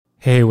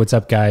Hey, what's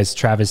up, guys?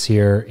 Travis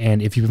here.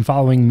 And if you've been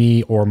following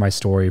me or my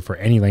story for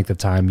any length of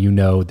time, you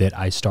know that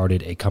I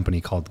started a company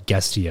called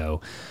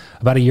Guestio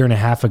about a year and a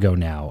half ago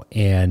now.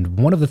 And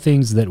one of the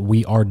things that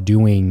we are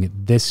doing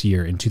this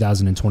year in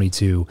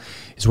 2022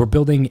 is we're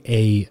building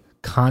a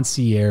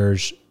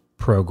concierge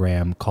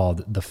program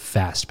called the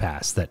Fast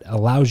Pass that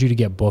allows you to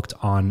get booked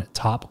on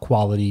top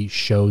quality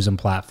shows and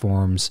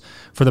platforms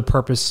for the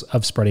purpose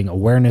of spreading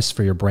awareness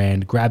for your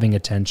brand, grabbing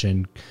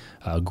attention,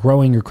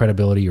 growing your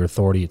credibility, your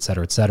authority, et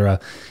cetera, et cetera.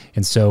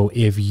 And so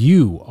if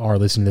you are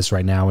listening to this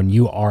right now and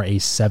you are a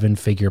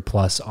 7-figure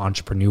plus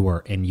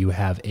entrepreneur and you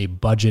have a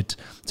budget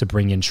to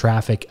bring in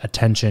traffic,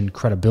 attention,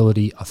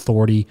 credibility,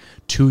 authority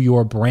to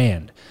your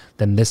brand,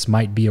 then this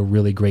might be a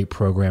really great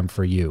program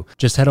for you.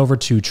 Just head over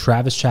to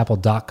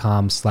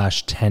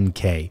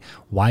travischappell.com/10K.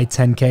 Why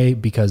 10K?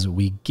 Because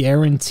we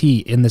guarantee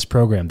in this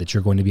program that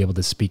you're going to be able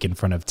to speak in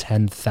front of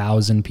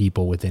 10,000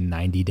 people within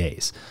 90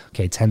 days.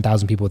 Okay,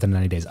 10,000 people within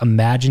 90 days.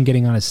 Imagine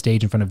getting on a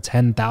stage in front of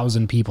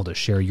 10,000 people to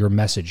share your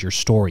message, your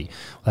story.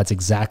 Well, that's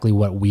exactly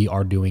what we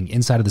are doing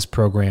inside of this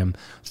program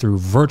through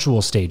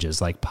virtual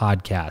stages like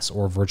podcasts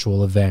or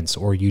virtual events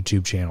or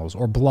YouTube channels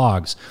or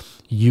blogs.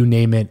 You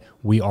name it,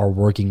 we are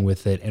working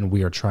with it, and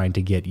we are trying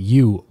to get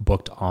you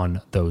booked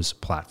on those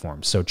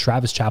platforms. So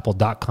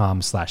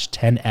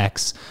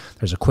travischappell.com/10X.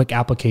 There's a quick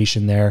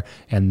application there,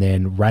 and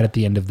then right at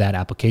the end of that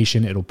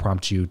application, it'll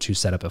prompt you to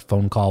set up a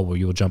phone call where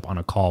you'll jump on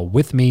a call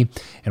with me,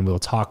 and we'll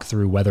talk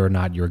through whether or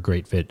not you're a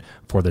great fit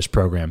for this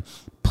program.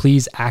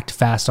 Please act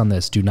fast on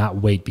this. Do not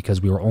wait,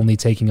 because we are only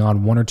taking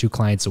on 1 or 2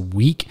 clients a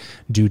week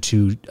due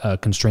to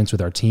constraints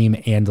with our team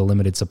and the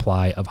limited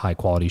supply of high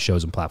quality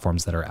shows and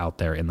platforms that are out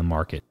there in the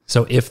market.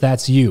 So if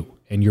that's you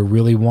and you're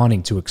really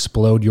wanting to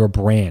explode your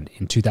brand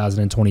in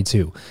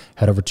 2022,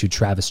 head over to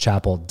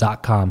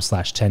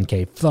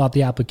travischappell.com/10K, fill out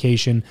the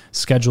application,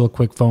 schedule a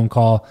quick phone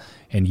call,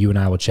 and you and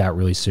I will chat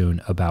really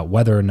soon about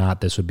whether or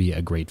not this would be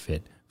a great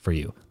fit for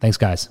you. Thanks,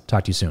 guys.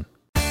 Talk to you soon.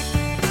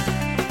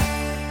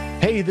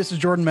 Hey, this is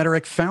Jordan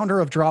Mederick,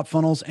 founder of Drop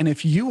Funnels. And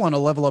if you want to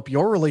level up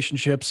your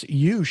relationships,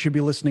 you should be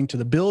listening to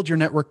the Build Your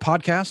Network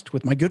podcast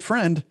with my good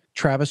friend,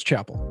 Travis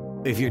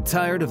Chappell. If you're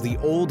tired of the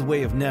old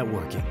way of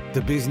networking,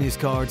 the business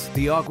cards,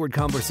 the awkward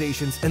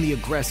conversations, and the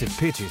aggressive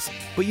pitches,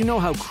 but you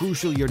know how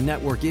crucial your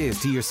network is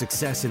to your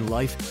success in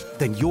life,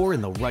 then you're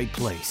in the right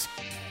place.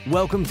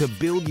 Welcome to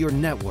Build Your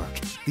Network,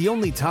 the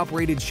only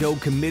top-rated show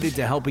committed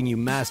to helping you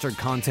master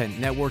content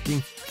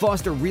networking,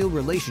 foster real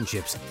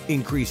relationships,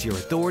 increase your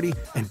authority,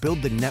 and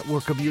build the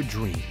network of your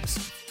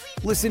dreams.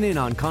 Listen in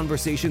on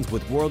conversations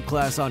with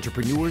world-class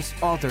entrepreneurs,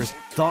 authors,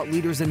 thought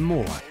leaders, and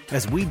more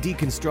as we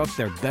deconstruct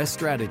their best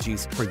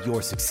strategies for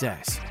your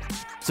success.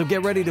 So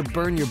get ready to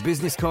burn your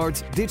business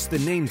cards, ditch the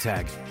name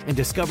tag, and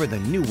discover the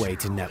new way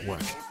to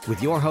network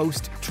with your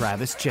host,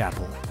 Travis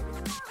Chappell.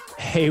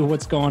 Hey,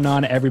 what's going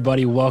on,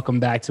 everybody? Welcome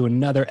back to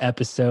another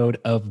episode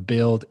of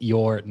Build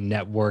Your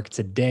Network.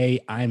 Today,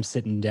 I'm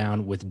sitting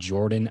down with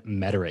Jordan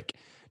Mederick.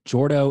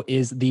 Jordo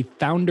is the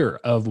founder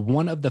of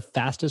one of the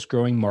fastest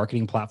growing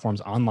marketing platforms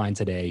online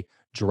today,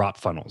 Drop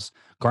Funnels.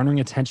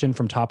 Garnering attention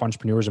from top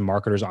entrepreneurs and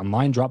marketers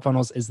online, Drop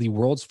Funnels is the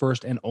world's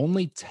first and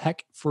only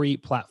tech-free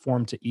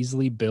platform to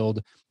easily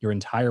build your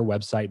entire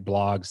website,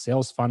 blog,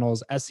 sales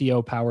funnels,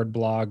 SEO-powered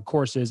blog,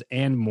 courses,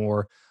 and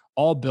more,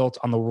 all built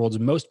on the world's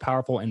most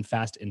powerful and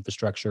fast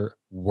infrastructure,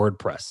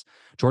 WordPress.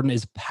 Jordan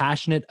is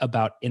passionate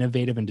about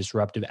innovative and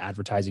disruptive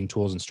advertising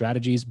tools and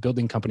strategies,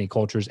 building company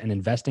cultures, and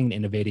investing and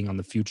innovating on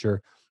the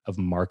future of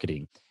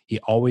marketing. He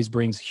always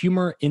brings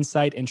humor,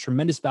 insight, and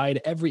tremendous value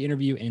to every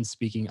interview and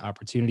speaking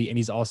opportunity. And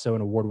he's also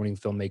an award-winning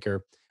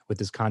filmmaker with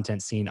his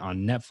content seen on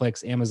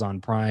Netflix,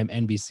 Amazon Prime,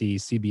 NBC,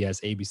 CBS,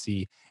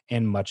 ABC,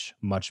 and much,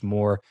 much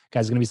more.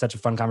 Guys, it's going to be such a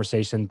fun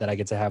conversation that I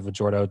get to have with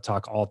Jordo,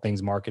 talk all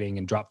things marketing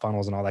and Drop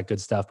Funnels and all that good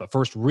stuff. But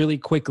first, really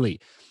quickly,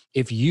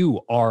 if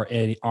you are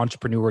an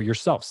entrepreneur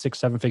yourself,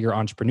 6-7-figure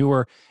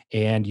entrepreneur,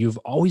 and you've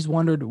always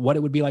wondered what it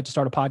would be like to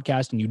start a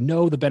podcast, and you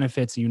know the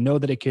benefits, and you know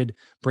that it could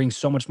bring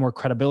so much more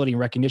credibility and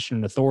recognition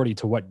and authority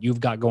to what you've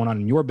got going on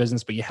in your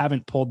business, but you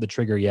haven't pulled the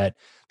trigger yet,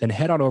 then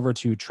head on over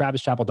to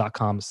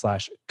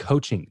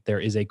travischappell.com/coaching. There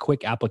is a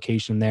quick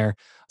application there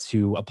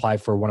to apply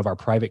for one of our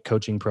private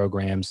coaching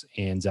programs.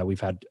 And we've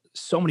had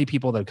so many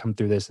people that have come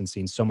through this and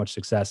seen so much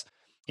success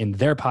in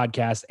their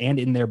podcasts and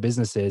in their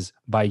businesses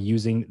by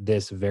using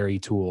this very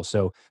tool.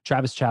 So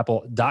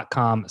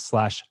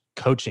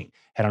travischappell.com/coaching.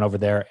 Head on over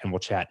there and we'll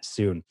chat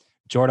soon.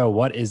 Jordo,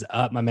 what is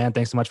up, my man?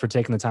 Thanks so much for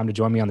taking the time to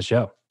join me on the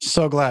show.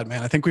 So glad,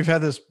 man. I think we've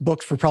had this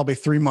booked for probably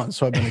 3 months,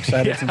 so I've been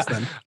excited since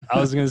then. I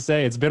was going to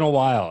say, it's been a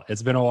while.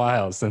 It's been a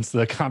while since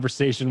the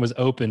conversation was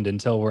opened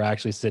until we're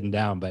actually sitting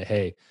down. But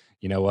hey,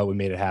 you know what? We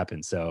made it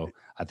happen. So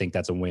I think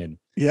that's a win.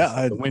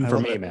 Yeah. It's a win for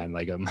me, man.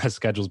 Like my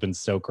schedule's been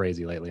so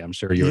crazy lately. I'm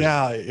sure yours.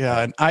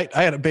 Yeah. And I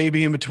had a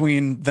baby in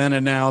between then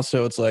and now.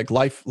 So it's like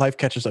life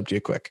catches up to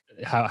you quick.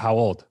 How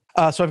old?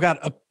 So I've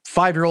got a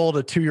 5-year-old,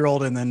 a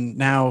 2-year-old, and then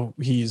now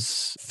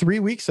he's 3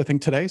 weeks, I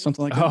think today,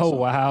 something like that. Oh,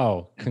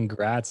 wow.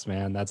 Congrats,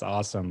 man. That's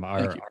awesome.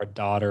 Our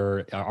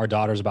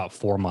daughter's about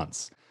 4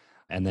 months.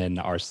 And then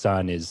our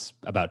son is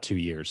about 2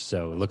 years.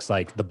 So it looks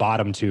like the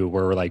bottom two,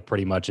 we're like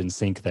pretty much in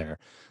sync there.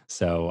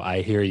 So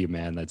I hear you,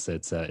 man.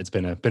 It's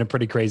been a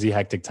pretty crazy,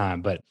 hectic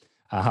time, but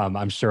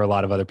I'm sure a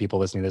lot of other people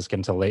listening to this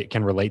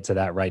can relate to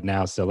that right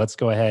now. So let's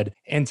go ahead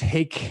and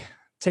take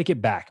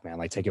it back, man.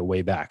 Like take it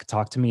way back.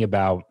 Talk to me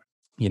about,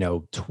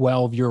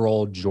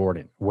 12-year-old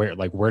Jordan.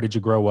 Where did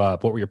you grow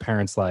up? What were your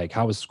parents like?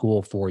 How was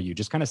school for you?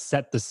 Just kind of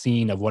set the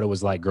scene of what it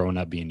was like growing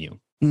up being you.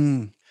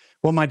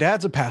 Well, my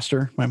dad's a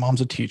pastor. My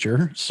mom's a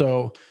teacher.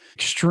 So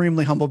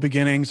extremely humble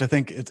beginnings. I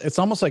think it's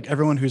almost like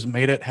everyone who's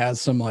made it has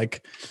some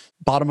like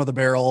bottom of the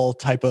barrel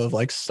type of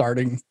like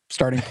starting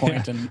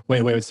point. And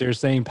wait. So you're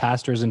saying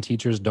pastors and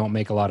teachers don't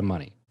make a lot of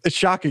money? It's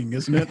shocking,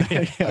 isn't it?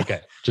 Yeah. Okay.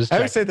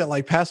 I would say that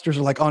like pastors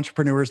are like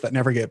entrepreneurs that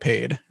never get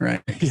paid,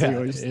 right?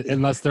 Yeah.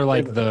 Unless they're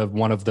like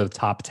one of the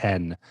top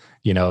 10,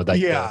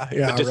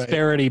 the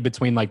disparity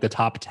between like the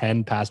top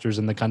 10 pastors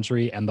in the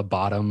country and the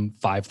bottom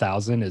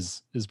 5,000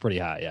 is pretty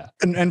high. Yeah.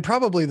 And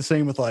probably the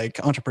same with like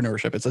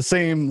entrepreneurship. It's the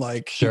same,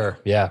 like, sure.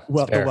 Yeah.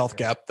 The wealth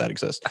gap that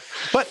exists.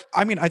 But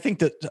I mean, I think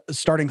that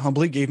starting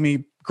humbly gave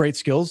me great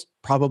skills,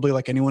 probably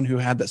like anyone who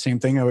had that same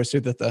thing. I always say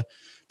that the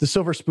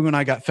silver spoon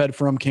I got fed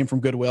from came from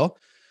Goodwill.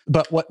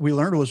 But what we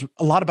learned was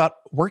a lot about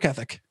work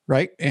ethic,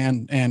 right?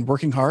 And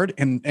working hard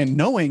and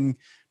knowing.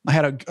 I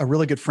had a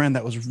really good friend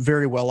that was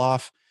very well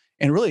off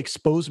and really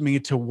exposed me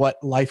to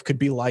what life could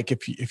be like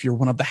if you're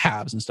one of the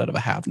haves instead of a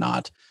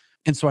have-not.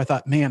 And so I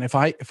thought, man, if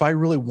I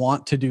really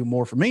want to do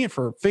more for me and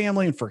for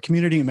family and for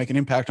community and make an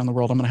impact on the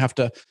world, I'm going to have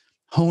to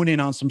hone in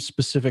on some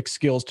specific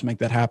skills to make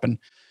that happen.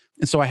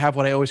 And so I have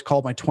what I always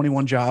called my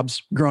 21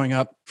 jobs growing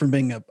up, from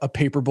being a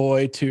paper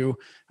boy to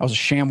I was a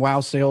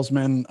ShamWow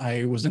salesman.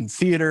 I was in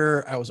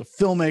theater. I was a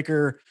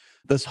filmmaker,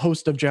 this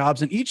host of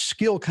jobs. And each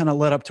skill kind of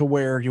led up to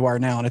where you are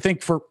now. And I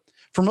think for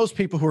most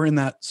people who are in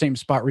that same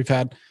spot, we've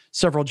had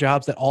several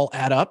jobs that all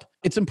add up.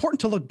 It's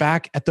important to look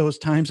back at those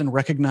times and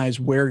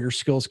recognize where your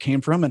skills came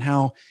from and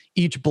how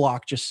each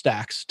block just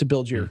stacks to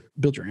build your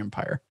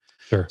empire.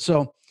 Sure.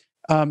 So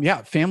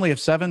family of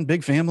 7,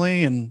 big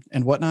family and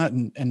whatnot,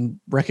 and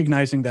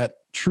recognizing that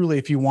truly,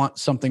 if you want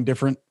something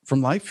different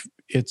from life,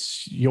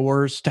 it's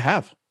yours to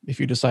have if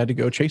you decide to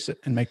go chase it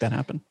and make that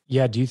happen.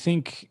 Yeah. Do you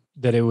think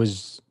that it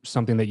was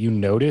something that you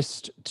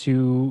noticed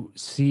to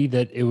see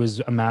that it was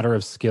a matter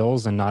of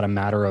skills and not a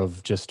matter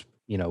of just,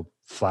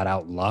 flat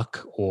out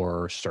luck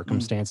or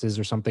circumstances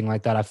or something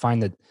like that? I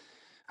find that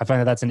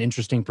that's an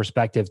interesting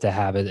perspective to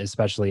have, it,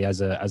 especially as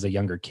a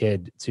younger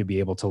kid, to be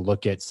able to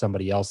look at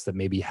somebody else that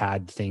maybe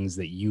had things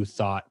that you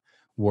thought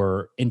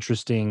were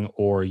interesting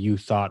or you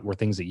thought were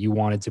things that you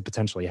wanted to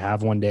potentially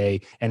have one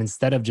day. And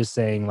instead of just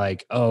saying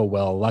like, oh,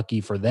 well, lucky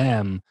for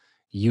them,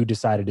 you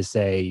decided to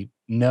say,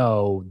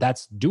 no,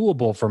 that's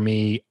doable for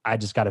me. I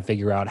just got to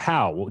figure out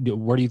how.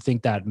 Where do you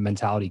think that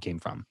mentality came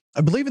from? I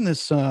believe in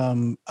this, I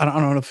don't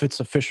know if it's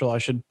official. I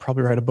should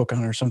probably write a book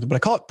on it or something, but I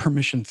call it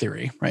permission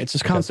theory, right? It's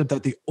this concept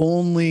that there's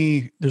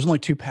only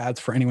 2 paths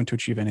for anyone to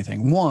achieve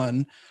anything.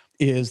 One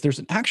is there's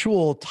an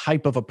actual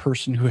type of a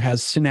person who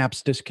has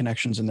synapse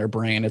disconnections in their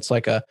brain. It's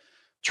like a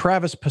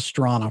Travis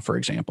Pastrana, for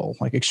example.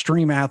 Like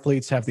extreme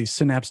athletes have these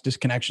synapse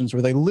disconnections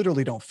where they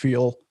literally don't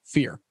feel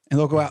fear and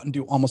they'll go out and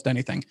do almost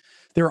anything.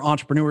 There are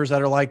entrepreneurs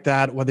that are like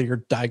that, whether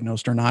you're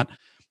diagnosed or not.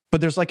 But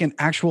there's like an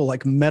actual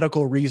like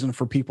medical reason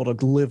for people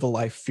to live a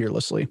life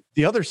fearlessly.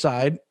 The other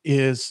side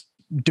is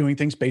doing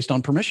things based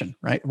on permission,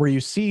 right? Where you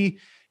see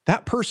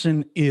that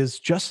person is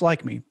just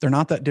like me. They're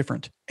not that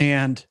different.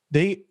 And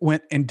they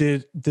went and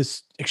did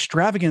this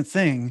extravagant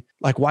thing.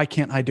 Like, why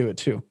can't I do it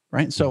too?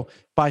 Right. So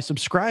by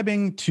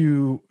subscribing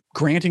to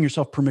granting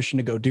yourself permission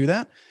to go do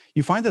that,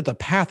 you find that the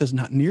path is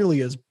not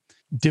nearly as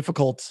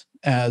difficult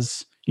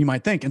as you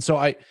might think. And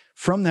so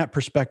from that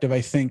perspective,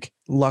 I think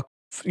luck,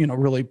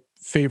 really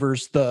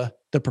favors the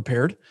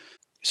prepared.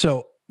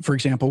 So for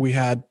example, we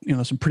had,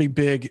 some pretty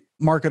big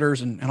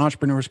marketers and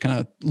entrepreneurs kind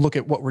of look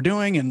at what we're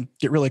doing and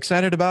get really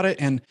excited about it.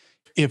 And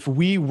if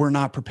we were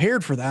not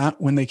prepared for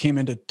that when they came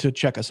in to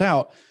check us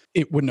out,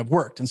 it wouldn't have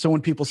worked. And so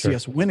when people see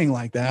us winning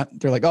like that,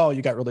 they're like, oh,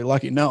 you got really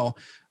lucky. No,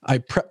 I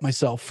prepped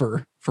myself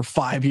for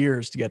 5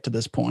 years to get to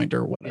this point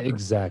or whatever.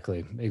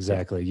 Exactly.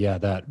 Yeah.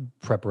 That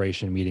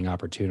preparation meeting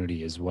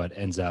opportunity is what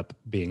ends up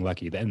being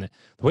lucky. And the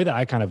way that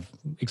I kind of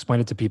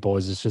explain it to people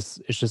is it's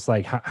just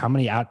like, how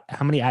many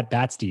at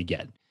bats do you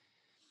get?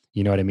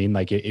 You know what I mean?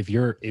 Like if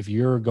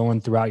you're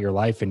going throughout your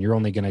life and you're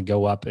only going to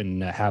go up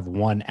and have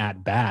one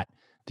at bat,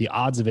 the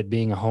odds of it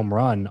being a home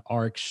run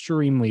are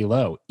extremely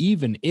low,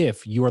 even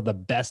if you're the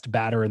best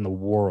batter in the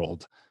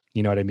world.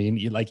 You know what I mean?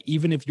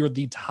 Even if you're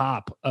the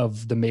top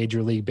of the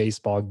Major League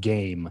Baseball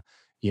game,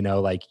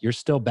 you're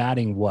still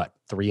batting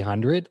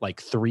 300,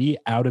 3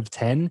 out of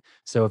 10.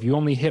 So if you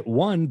only hit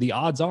one, the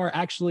odds are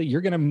actually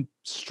you're going to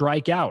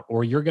strike out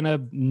or you're going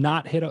to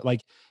not hit it.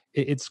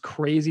 It's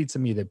crazy to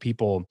me that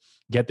people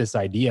get this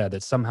idea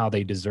that somehow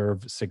they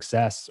deserve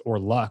success or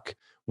luck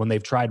when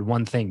they've tried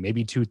one thing,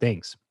 maybe 2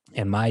 things.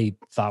 And my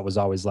thought was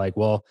always like,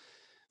 well,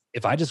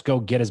 if I just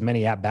go get as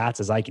many at-bats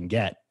as I can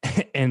get,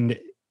 and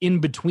in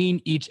between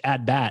each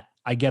at-bat,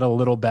 I get a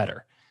little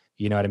better.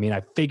 You know what I mean?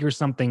 I figure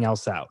something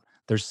else out.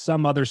 there's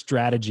some other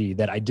strategy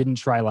that I didn't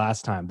try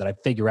last time that I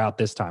figure out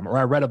this time, or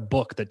I read a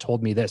book that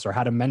told me this, or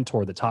had a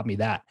mentor that taught me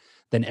that,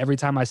 then every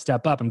time I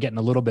step up, I'm getting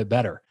a little bit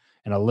better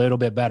and a little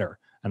bit better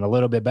and a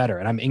little bit better.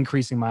 And I'm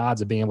increasing my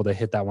odds of being able to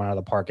hit that one out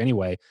of the park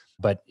anyway.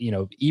 But,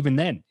 even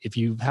then, if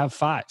you have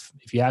 5,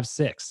 if you have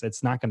 6,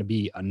 it's not going to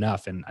be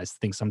enough. And I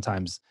think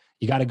sometimes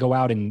you got to go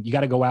out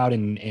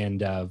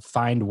and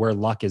find where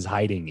luck is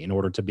hiding in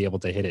order to be able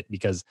to hit it,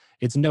 because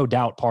it's no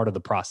doubt part of the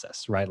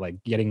process, right?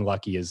 Like getting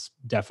lucky is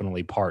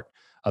definitely part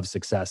of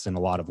success in a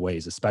lot of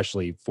ways,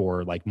 especially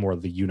for like more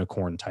of the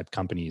unicorn type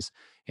companies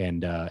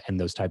and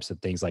those types of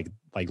things. Like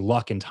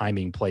luck and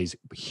timing plays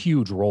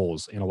huge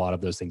roles in a lot of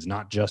those things,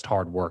 not just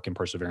hard work and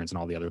perseverance and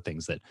all the other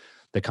things that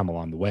come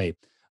along the way.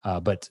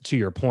 But to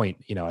your point,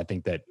 I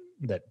think that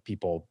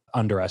people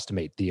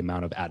underestimate the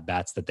amount of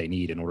at-bats that they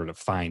need in order to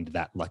find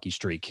that lucky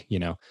streak,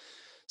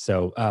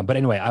 So, but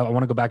anyway, I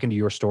want to go back into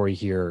your story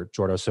here,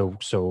 Jordo.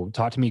 So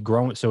talk to me.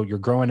 So you're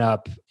growing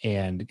up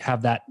and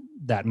have that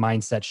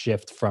mindset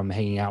shift from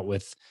hanging out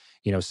with,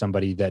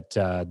 somebody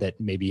that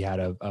maybe had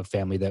a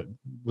family that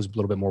was a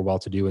little bit more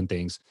well-to-do and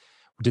things.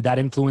 Did that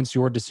influence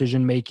your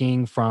decision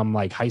making from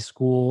like high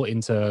school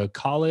into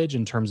college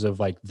in terms of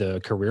like the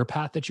career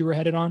path that you were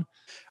headed on?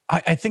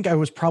 I think I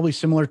was probably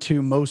similar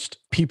to most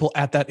people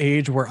at that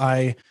age, where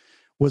I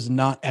was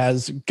not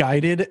as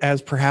guided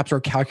as perhaps or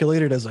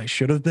calculated as I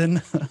should have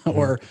been,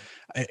 or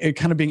it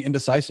kind of being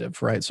indecisive,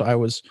 right? So I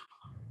was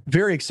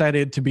very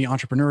excited to be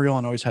entrepreneurial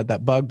and always had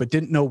that bug, but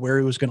didn't know where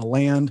it was going to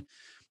land.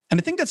 And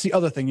I think that's the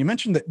other thing. You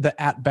mentioned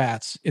the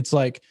at-bats. It's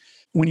like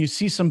when you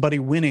see somebody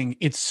winning,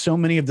 it's so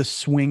many of the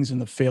swings and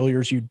the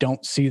failures, you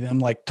don't see them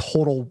like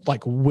total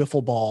like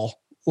wiffle ball,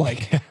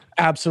 like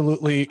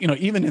absolutely,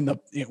 even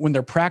when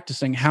they're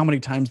practicing, how many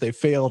times they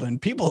failed.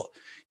 And people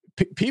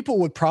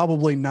would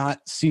probably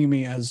not see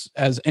me as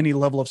any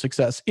level of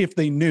success if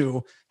they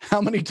knew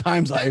how many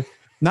times I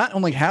not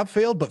only have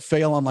failed, but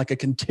fail on like a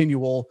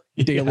continual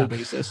daily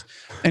basis.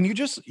 And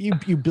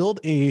you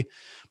build a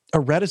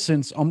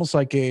reticence, almost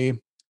like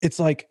it's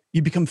like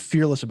you become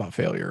fearless about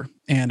failure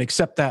and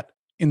accept that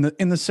in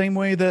the same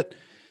way that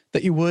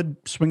you would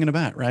swinging a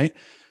bat, right?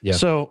 Yeah.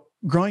 So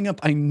growing up,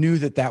 I knew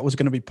that was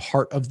going to be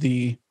part of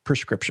the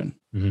prescription.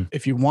 Mm-hmm.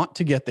 If you want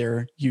to get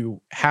there,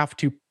 you have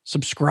to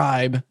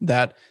subscribe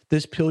that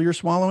this pill you're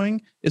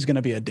swallowing is going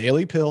to be a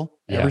daily pill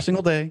every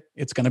single day.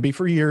 It's going to be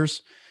for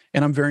years.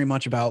 And I'm very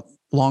much about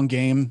long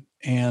game.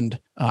 And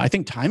I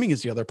think timing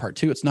is the other part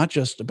too. It's not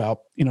just about,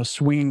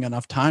 swinging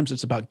enough times.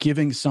 It's about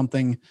giving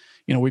something,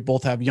 we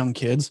both have young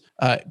kids.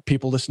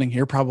 People listening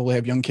here probably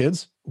have young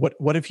kids.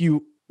 What if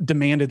you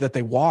demanded that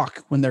they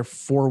walk when they're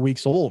 4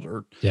 weeks old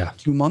or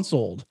 2 months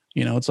old?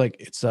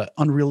 It's an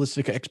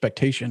unrealistic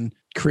expectation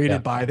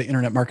created by the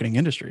internet marketing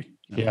industry.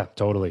 Yeah,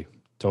 totally.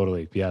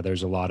 Yeah,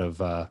 there's a lot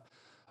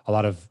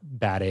of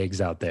bad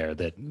eggs out there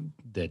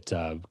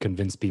that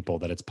convince people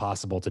that it's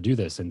possible to do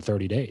this in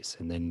 30 days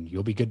and then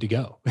you'll be good to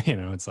go.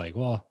 It's like,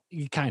 well,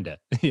 kind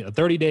of.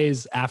 30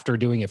 days after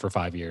doing it for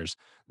 5 years,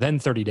 then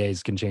 30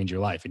 days can change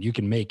your life and you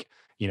can make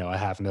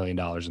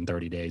 $500,000 in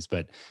 30 days.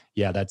 But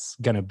yeah, that's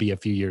going to be a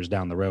few years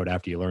down the road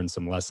after you learn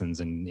some lessons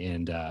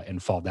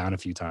and fall down a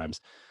few times.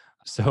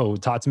 So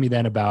talk to me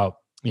then about,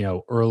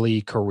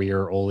 early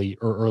career,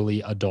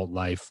 early adult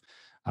life.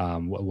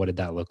 What did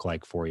that look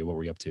like for you? What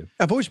were you up to?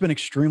 I've always been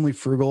extremely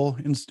frugal.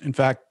 In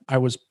fact, I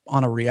was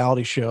on a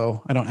reality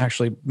show. I don't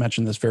actually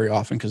mention this very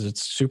often because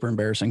it's super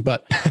embarrassing,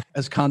 but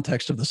as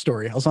context of the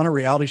story, I was on a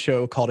reality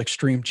show called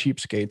Extreme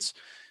Cheapskates.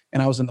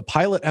 And I was in the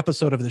pilot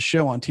episode of the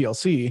show on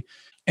TLC.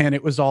 And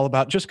it was all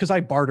about, just because I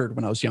bartered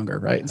when I was younger,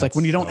 right? It's like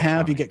when you don't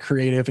have, you get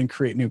creative and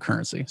create new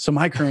currency. So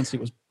my currency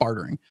was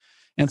bartering.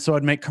 And so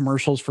I'd make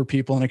commercials for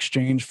people in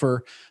exchange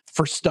for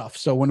stuff.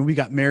 So when we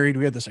got married,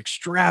 we had this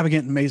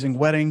extravagant, amazing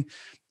wedding,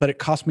 but it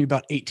cost me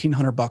about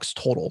 $1,800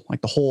 total,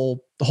 like the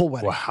whole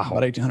wedding. Wow.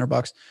 About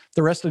 $1,800.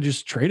 The rest I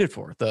just traded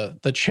for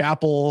the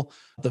chapel,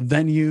 the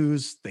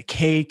venues, the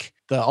cake,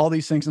 all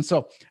these things. And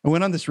so I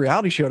went on this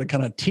reality show to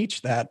kind of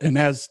teach that. And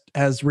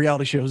as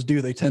reality shows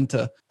do, they tend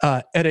to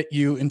edit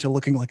you into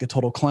looking like a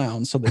total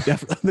clown. So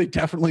they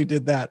definitely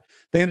did that.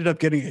 They ended up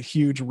getting a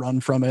huge run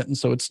from it. And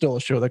so it's still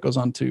a show that goes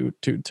on to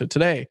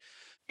today.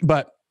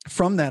 But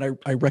from that,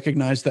 I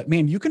recognized that,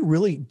 man, you can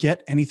really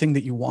get anything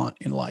that you want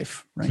in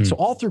life, right? So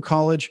all through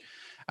college,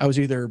 I was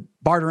either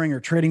bartering or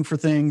trading for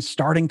things,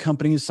 starting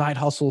companies, side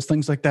hustles,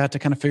 things like that to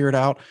kind of figure it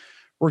out.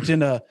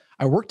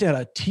 I worked at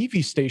a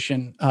TV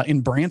station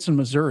in Branson,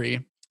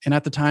 Missouri. And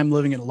at the time,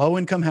 living in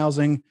low-income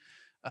housing.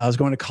 I was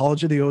going to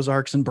College of the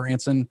Ozarks in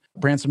Branson,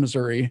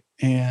 Missouri.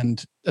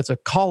 And that's a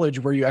college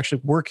where you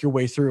actually work your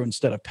way through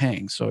instead of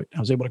paying. So I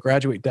was able to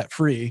graduate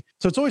debt-free.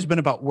 So it's always been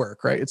about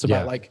work, right? It's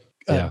about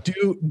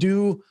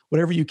do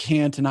whatever you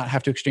can to not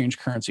have to exchange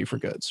currency for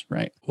goods,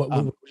 right? What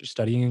were you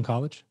studying in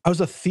college? I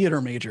was a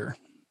theater major,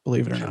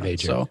 believe it or not.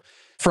 So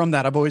from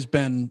that, I've always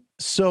been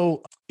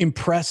so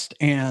impressed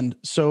and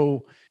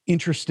so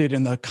interested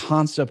in the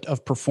concept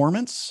of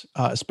performance,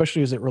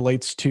 especially as it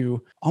relates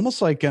to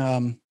almost like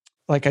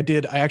like I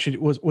actually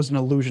was an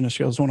illusionist.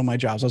 It was one of my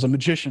jobs. I was a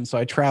magician. So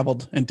I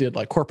traveled and did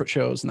like corporate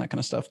shows and that kind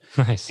of stuff.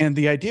 Nice. And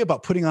the idea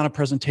about putting on a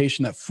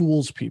presentation that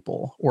fools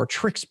people or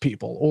tricks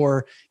people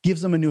or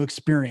gives them a new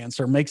experience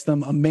or makes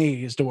them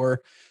amazed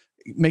or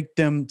make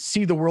them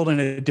see the world in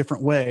a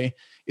different way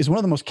is one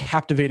of the most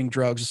captivating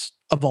drugs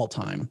of all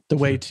time. The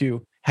way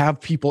to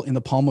have people in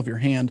the palm of your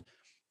hand.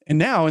 And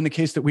now in the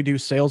case that we do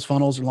sales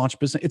funnels or launch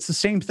business, it's the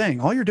same thing.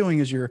 All you're doing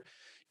is you're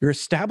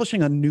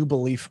establishing a new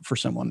belief for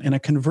someone, and a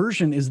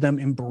conversion is them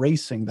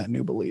embracing that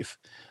new belief.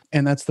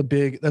 And that's the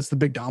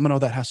big domino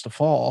that has to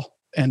fall.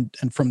 And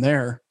from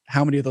there,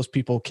 how many of those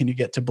people can you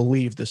get to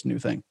believe this new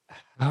thing?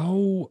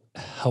 How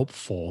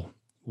helpful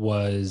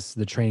was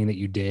the training that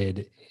you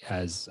did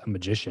as a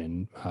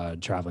magician,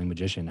 traveling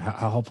magician?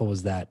 How helpful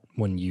was that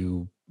when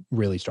you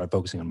really started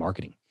focusing on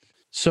marketing?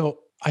 So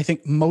I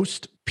think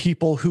most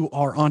people who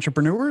are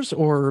entrepreneurs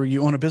or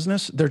you own a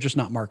business, they're just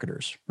not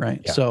marketers,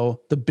 right? Yeah.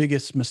 So the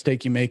biggest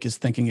mistake you make is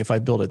thinking if I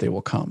build it, they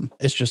will come.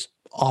 It's just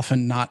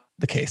often not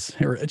the case,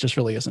 or it just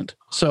really isn't.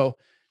 So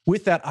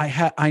with that,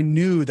 I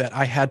knew that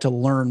I had to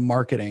learn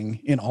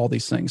marketing in all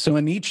these things. So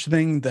in each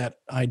thing that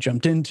I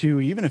jumped into,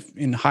 even if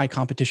in high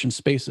competition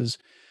spaces,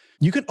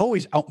 you can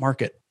always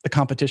outmarket the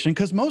competition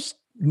because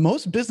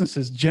most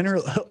businesses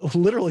generally,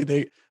 literally,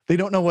 they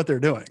don't know what they're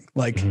doing.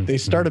 Like they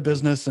start a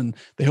business and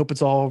they hope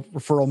it's all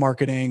referral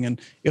marketing and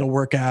it'll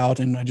work out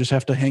and I just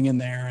have to hang in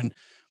there.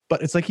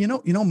 But it's like,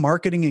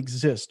 marketing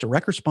exists.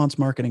 Direct response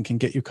marketing can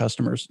get you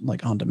customers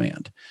like on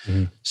demand.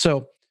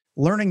 So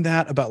learning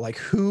that about like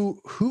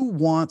who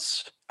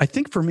wants, I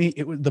think for me,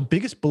 it was the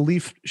biggest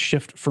belief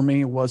shift for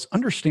me was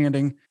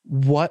understanding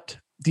what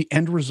the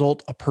end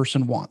result a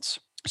person wants.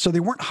 So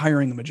they weren't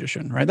hiring a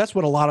magician, right? That's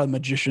what a lot of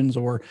magicians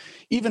or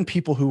even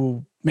people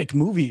who make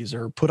movies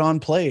or put on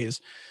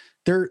plays,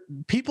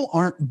 people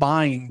aren't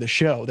buying the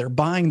show. They're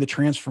buying the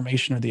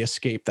transformation or the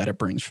escape that it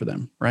brings for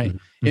them, right?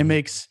 It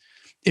makes,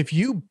 if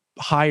you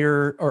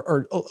hire,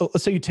 or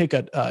let's say you take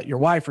your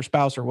wife or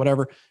spouse or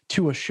whatever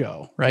to a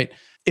show, right?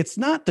 It's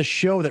not the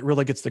show that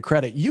really gets the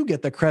credit. You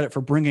get the credit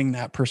for bringing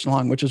that person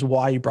along, which is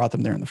why you brought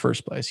them there in the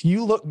first place.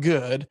 You look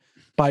good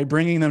by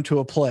bringing them to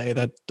a play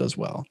that does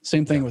well.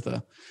 Same thing with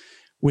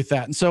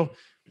that. And so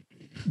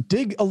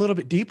dig a little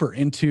bit deeper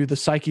into the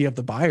psyche of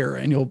the buyer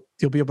and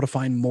you'll be able to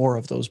find more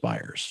of those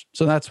buyers.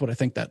 So that's what I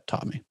think that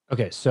taught me.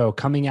 Okay. So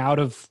coming out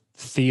of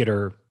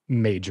theater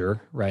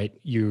major, right?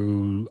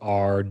 You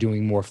are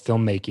doing more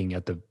filmmaking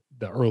at the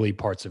early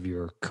parts of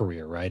your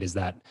career, right? Is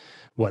that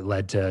what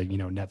led to,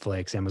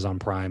 Netflix, Amazon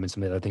Prime, and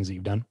some of the other things that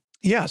you've done?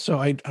 Yeah. So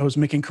I was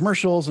making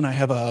commercials and I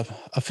have a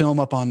film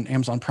up on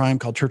Amazon Prime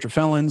called Church of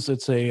Felons.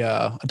 It's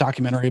a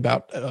documentary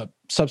about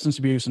substance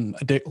abuse and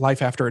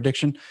life after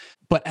addiction.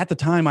 But at the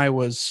time I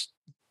was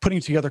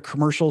putting together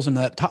commercials and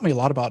that taught me a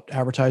lot about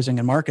advertising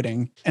and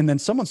marketing. And then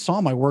someone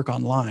saw my work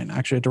online,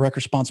 actually a direct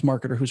response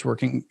marketer who's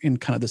working in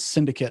kind of this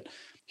syndicate.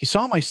 He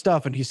saw my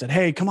stuff and he said,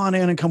 "Hey, come on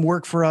in and come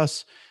work for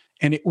us."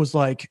 And it was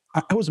like,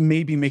 I was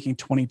maybe making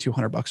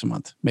 $2,200 a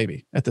month,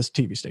 maybe at this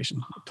TV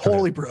station,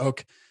 totally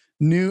broke.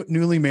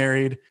 Newly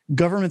married,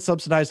 government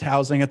subsidized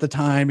housing at the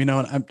time, and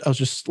I was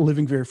just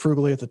living very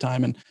frugally at the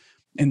time.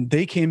 And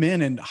they came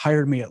in and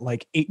hired me at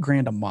like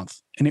 $8,000 a month.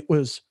 And it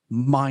was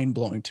mind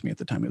blowing to me at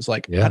the time. It was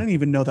like, I didn't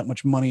even know that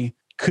much money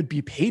could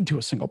be paid to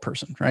a single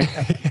person, right?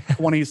 At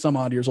 20 some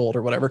odd years old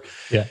or whatever.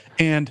 Yeah.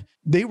 And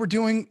they were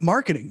doing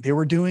marketing. They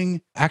were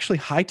doing actually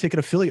high ticket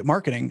affiliate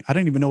marketing. I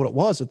didn't even know what it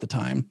was at the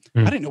time.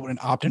 I didn't know what an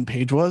opt-in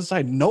page was. I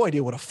had no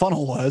idea what a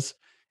funnel was.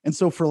 And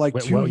so for like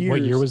 2 years.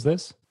 What year was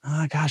this?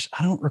 Gosh,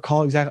 I don't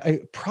recall exactly. I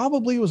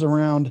probably was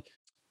around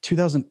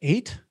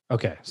 2008.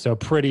 Okay. So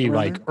pretty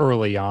like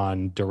early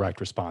on direct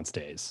response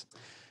days.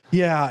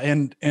 Yeah.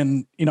 And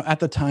at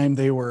the time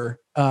they were,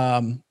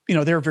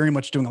 they were very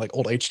much doing like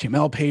old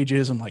HTML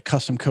pages and like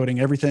custom coding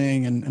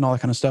everything and all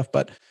that kind of stuff.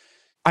 But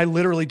I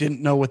literally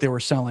didn't know what they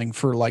were selling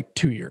for like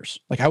 2 years.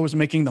 Like I was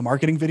making the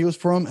marketing videos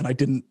for them and I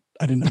didn't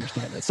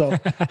understand it. So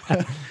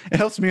it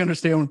helps me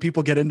understand when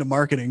people get into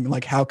marketing,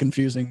 like how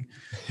confusing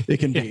it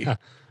can be,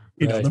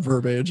 the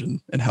verbiage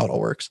and how it all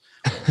works.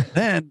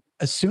 Then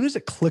as soon as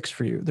it clicks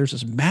for you, there's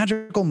this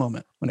magical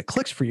moment when it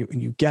clicks for you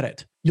and you get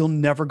it. You'll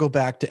never go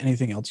back to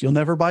anything else. You'll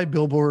never buy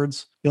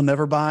billboards. You'll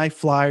never buy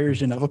flyers.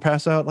 You'll never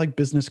pass out like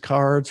business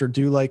cards or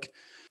do like,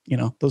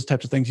 those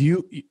types of things.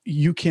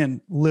 You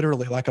can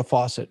literally, like a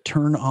faucet,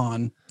 turn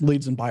on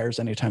leads and buyers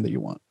anytime that you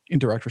want in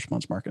direct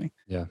response marketing.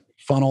 Yeah.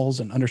 Funnels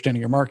and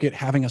understanding your market,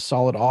 having a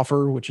solid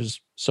offer, which is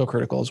so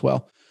critical as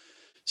well.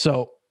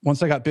 So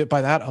once I got bit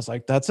by that, I was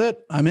like, that's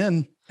it, I'm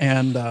in.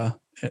 And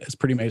it's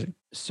pretty amazing.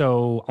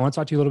 So I want to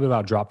talk to you a little bit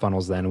about drop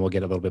funnels then. We'll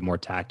get a little bit more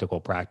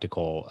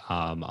practical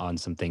on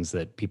some things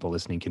that people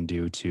listening can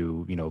do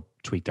to,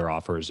 tweak their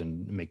offers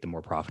and make them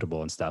more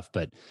profitable and stuff.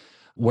 But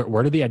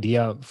where did the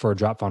idea for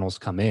drop funnels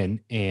come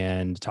in?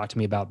 And talk to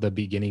me about the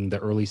beginning, the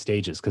early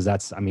stages, because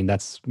that's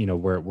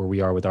where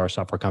we are with our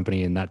software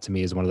company. And that to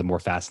me is one of the more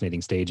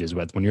fascinating stages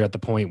when you're at the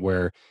point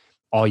where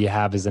all you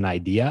have is an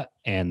idea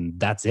and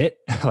that's it.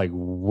 Like,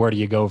 where do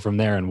you go from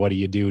there? And what do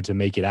you do to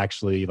make it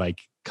actually like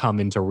come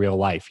into real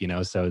life,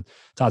 So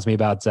talk to me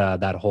about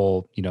that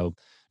whole,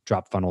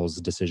 drop funnels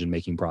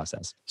decision-making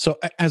process. So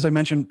as I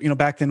mentioned,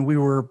 back then we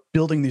were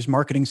building these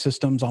marketing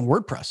systems on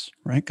WordPress,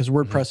 right? Because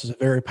WordPress is a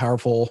very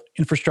powerful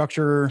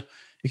infrastructure.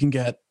 You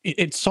can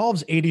it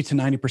solves 80 to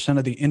 90%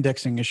 of the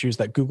indexing issues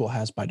that Google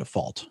has by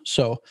default.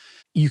 So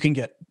you can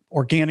get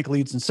organic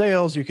leads and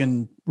sales. You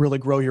can really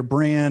grow your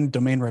brand,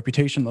 domain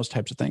reputation, those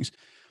types of things.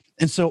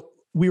 And so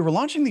we were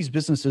launching these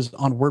businesses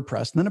on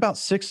WordPress. And then about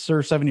 6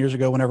 or 7 years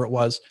ago, whenever it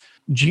was,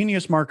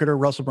 genius marketer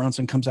Russell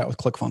Brunson comes out with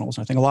ClickFunnels. And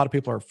I think a lot of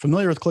people are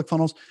familiar with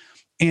ClickFunnels.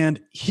 And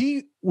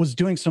he was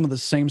doing some of the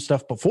same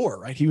stuff before,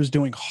 right? He was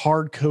doing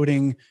hard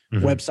coding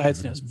websites,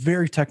 and it was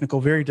very technical,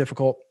 very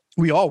difficult.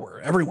 We all were.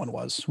 Everyone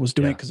was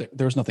doing it because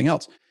there was nothing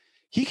else.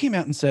 He came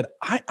out and said,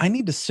 I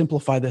need to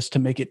simplify this to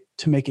make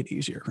it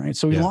easier, right?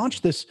 So he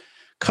launched this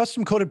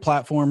custom coded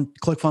platform,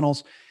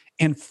 ClickFunnels,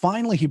 and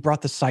finally he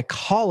brought the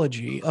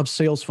psychology of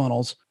sales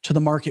funnels to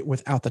the market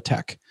without the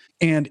tech.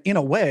 And in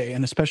a way,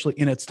 and especially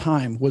in its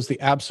time, was the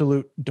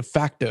absolute de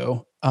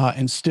facto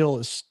and still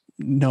is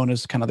known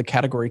as kind of the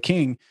category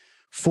king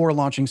for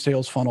launching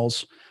sales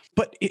funnels.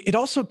 But it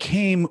also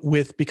came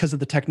with, because of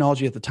the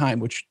technology at the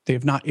time, which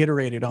they've not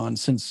iterated on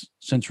since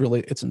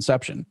really its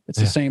inception. It's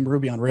the same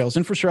Ruby on Rails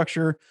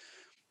infrastructure.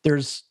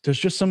 There's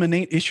just some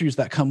innate issues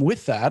that come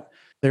with that.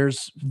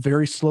 There's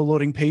very slow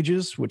loading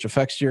pages, which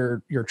affects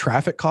your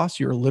traffic costs.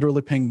 You're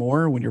literally paying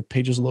more when your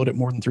pages load at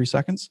more than 3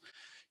 seconds.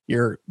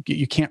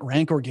 You can't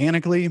rank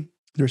organically.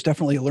 There's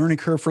definitely a learning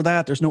curve for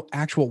that. There's no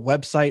actual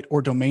website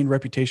or domain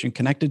reputation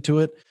connected to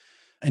it.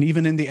 And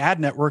even in the ad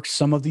networks,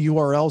 some of the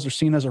URLs are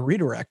seen as a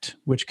redirect,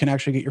 which can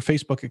actually get your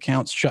Facebook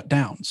accounts shut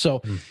down.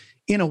 So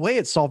in a way,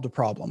 it solved a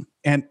problem.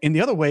 And in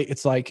the other way,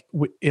 it's like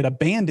it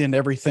abandoned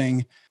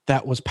everything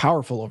that was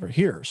powerful over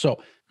here.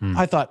 So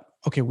I thought,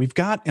 okay,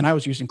 and I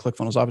was using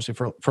ClickFunnels obviously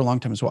for a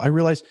long time as well. I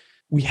realized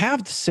we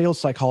have the sales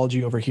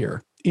psychology over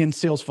here in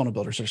sales funnel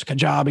builders. There's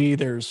Kajabi,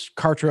 there's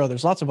Kartra,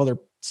 there's lots of other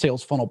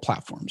sales funnel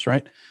platforms,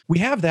 right? We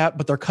have that,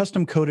 but they're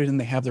custom coded and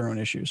they have their own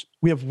issues.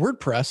 We have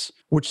WordPress,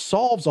 which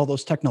solves all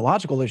those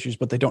technological issues,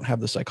 but they don't have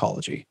the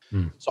psychology.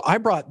 So I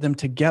brought them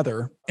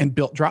together and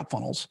built drop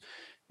funnels.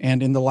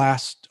 And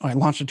I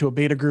launched it to a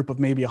beta group of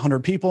maybe 100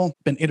 people,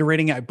 been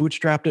iterating it. I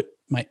bootstrapped it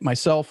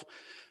myself.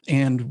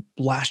 And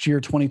last year,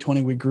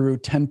 2020, we grew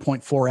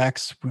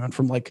 10.4x. We went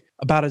from like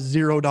about a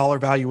 $0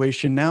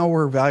 valuation. Now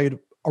we're valued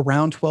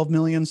around 12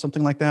 million,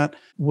 something like that.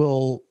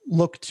 We'll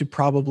look to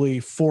probably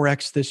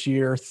 4x this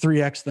year,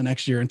 3x the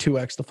next year, and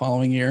 2x the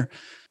following year,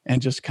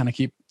 and just kind of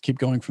keep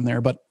going from there.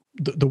 But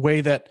the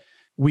way that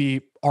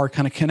we are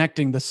kind of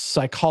connecting the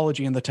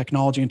psychology and the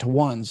technology into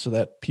one so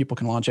that people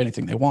can launch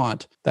anything they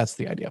want, that's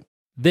the idea.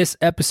 This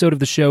episode of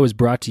the show is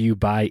brought to you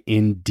by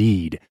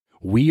Indeed.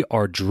 We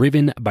are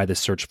driven by the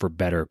search for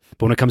better.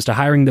 But when it comes to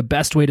hiring, the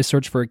best way to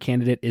search for a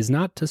candidate is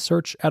not to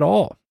search at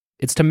all.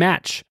 It's to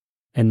match,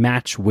 and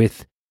match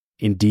with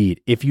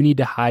Indeed. If you need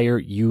to hire,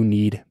 you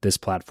need this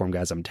platform,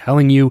 guys. I'm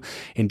telling you,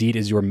 Indeed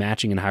is your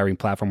matching and hiring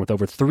platform with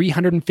over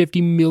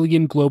 350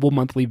 million global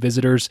monthly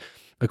visitors,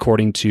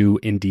 according to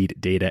Indeed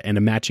data, and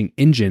a matching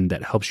engine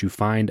that helps you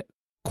find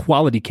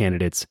quality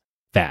candidates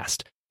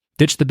fast.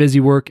 Ditch the busy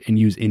work and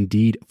use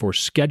Indeed for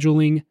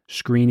scheduling,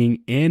 screening,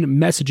 and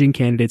messaging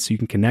candidates so you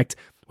can connect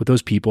with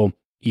those people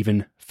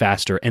even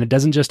faster. And it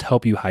doesn't just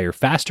help you hire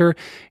faster.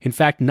 In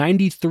fact,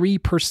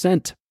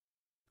 93%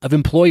 of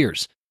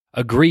employers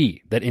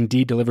agree that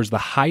Indeed delivers the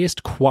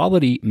highest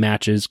quality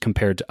matches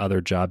compared to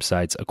other job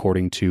sites,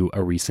 according to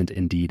a recent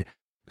Indeed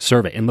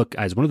survey. And look,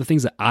 guys, one of the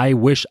things that I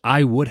wish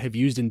I would have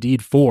used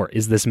Indeed for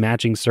is this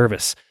matching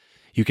service.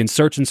 You can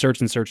search and search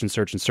and search and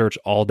search and search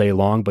all day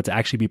long, but to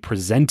actually be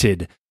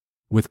presented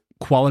with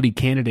quality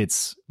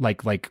candidates,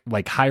 like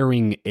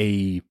hiring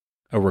a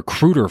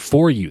recruiter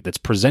for you that's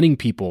presenting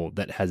people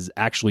that has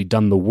actually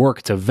done the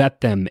work to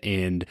vet them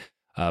and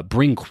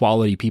bring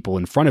quality people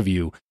in front of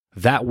you,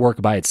 that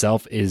work by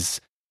itself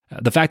is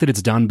the fact that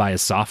it's done by a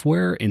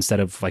software instead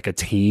of like a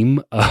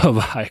team of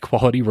high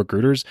quality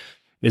recruiters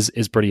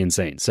is pretty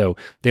insane. So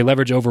they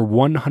leverage over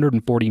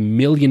 140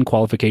 million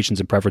qualifications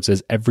and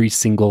preferences every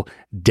single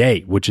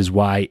day, which is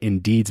why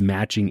Indeed's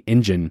matching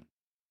engine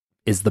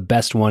is the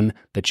best one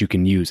that you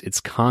can use.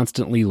 It's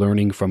constantly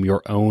learning from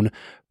your own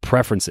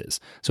preferences.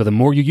 So the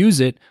more you use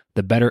it,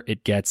 the better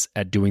it gets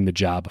at doing the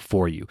job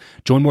for you.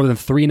 Join more than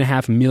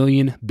 3.5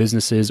 million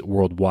businesses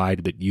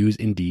worldwide that use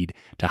Indeed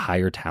to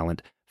hire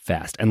talent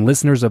fast. And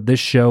listeners of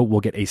this show will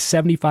get a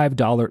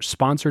 $75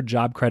 sponsored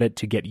job credit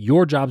to get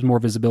your jobs more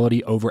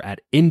visibility over at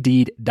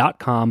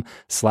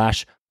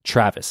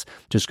Indeed.com/Travis.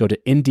 Just go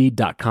to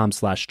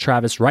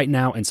Indeed.com/Travis right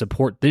now and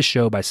support this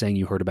show by saying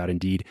you heard about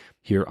Indeed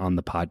here on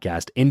the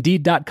podcast.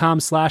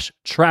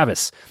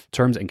 Indeed.com/Travis.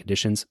 Terms and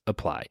conditions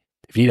apply.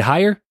 If you need to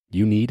hire,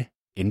 you need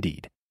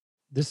Indeed.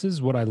 This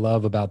is what I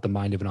love about the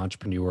mind of an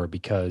entrepreneur,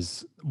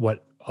 because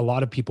what a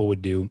lot of people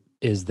would do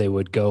is they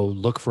would go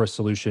look for a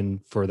solution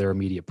for their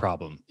immediate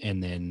problem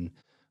and then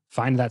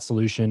find that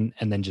solution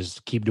and then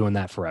just keep doing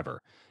that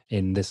forever.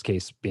 In this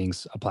case, being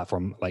a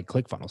platform like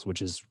ClickFunnels,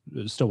 which is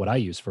still what I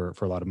use for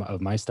a lot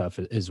of my stuff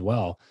as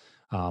well.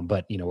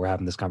 But we're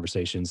having this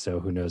conversation, so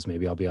who knows?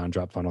 Maybe I'll be on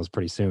Drop Funnels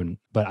pretty soon.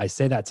 But I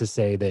say that to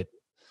say that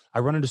I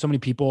run into so many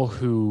people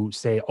who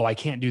say, "Oh, I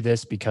can't do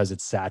this because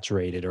it's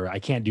saturated," or "I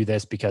can't do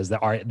this because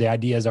the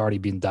idea has already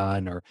been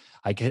done," or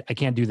I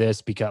can't do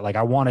this because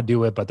I want to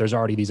do it, but there's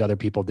already these other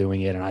people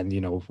doing it, and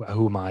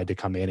who am I to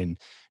come in and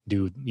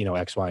do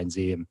X, Y, and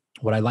Z? And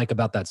what I like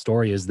about that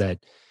story is that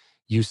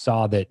you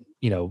saw that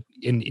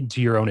into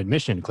your own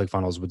admission,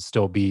 ClickFunnels would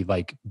still be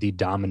like the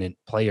dominant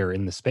player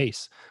in the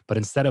space, but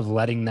instead of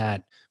letting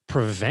that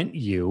prevent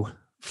you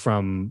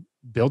from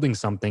building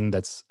something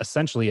that's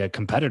essentially a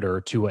competitor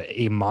to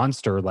a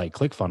monster like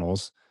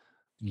ClickFunnels,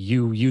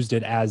 you used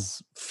it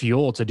as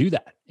fuel to do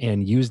that,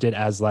 and used it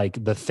as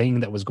like the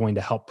thing that was going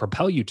to help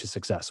propel you to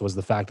success. Was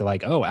the fact that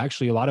like, oh,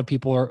 actually a lot of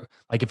people are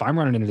like, if I'm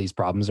running into these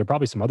problems, there are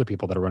probably some other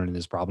people that are running into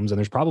these problems, and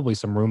there's probably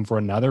some room for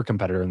another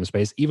competitor in the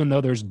space, even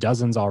though there's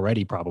dozens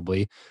already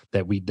probably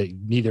that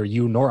neither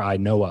you nor I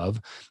know of.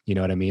 You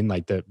know what I mean?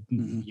 Like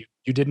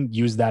you didn't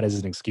use that as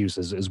an excuse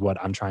is what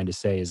I'm trying to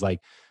say. Is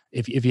like,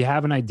 if you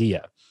have an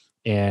idea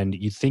and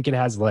you think it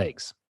has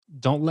legs,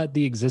 don't let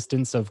the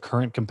existence of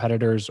current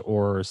competitors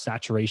or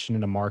saturation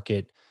in a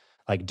market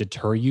like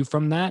deter you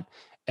from that,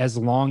 as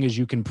long as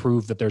you can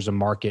prove that there's a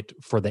market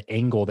for the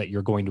angle that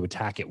you're going to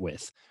attack it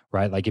with,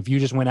 right? Like if you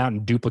just went out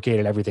and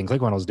duplicated everything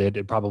ClickFunnels did,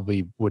 it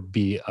probably would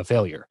be a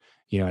failure.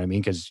 You know what I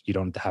mean? Because you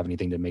don't have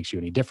anything that makes you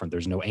any different.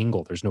 There's no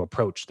angle, there's no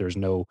approach, there's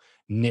no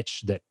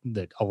niche that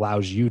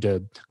allows you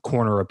to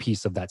corner a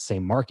piece of that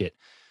same market.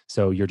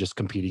 So you're just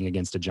competing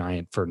against a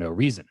giant for no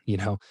reason,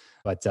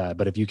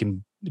 But if you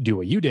can do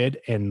what you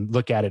did and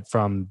look at it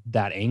from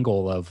that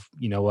angle of,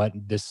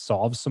 this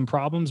solves some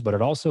problems, but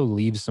it also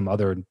leaves some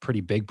other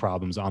pretty big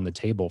problems on the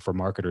table for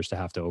marketers to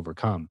have to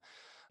overcome.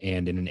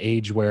 And in an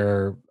age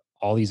where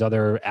all these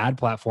other ad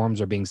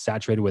platforms are being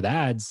saturated with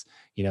ads,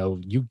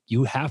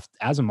 you have,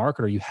 as a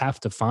marketer, you have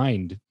to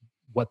find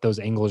what those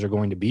angles are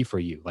going to be for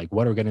you. Like,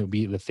 what are going to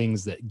be the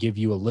things that give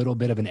you a little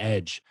bit of an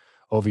edge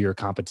over your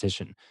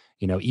competition,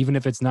 even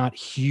if it's not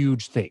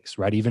huge things,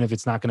 right? Even if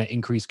it's not going to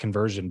increase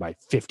conversion by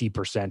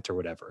 50% or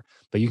whatever,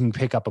 but you can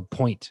pick up a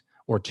point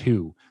or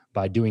two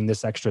by doing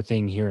this extra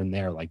thing here and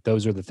there. Like,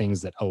 those are the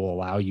things that will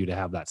allow you to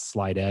have that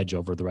slight edge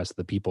over the rest of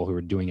the people who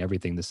are doing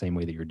everything the same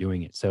way that you're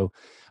doing it. So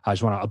I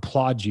just want to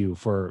applaud you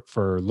for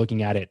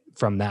looking at it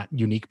from that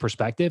unique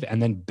perspective and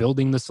then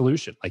building the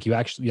solution. Like, you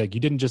actually, you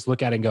didn't just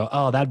look at it and go,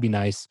 oh, that'd be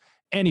nice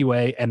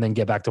anyway, and then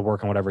get back to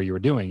work on whatever you were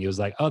doing. It was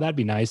like, oh, that'd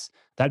be nice.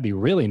 That'd be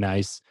really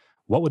nice.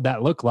 What would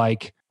that look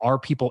like? Are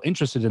people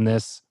interested in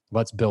this?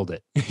 Let's build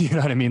it. You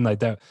know what I mean? Like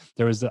that,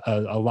 there was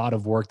a lot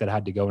of work that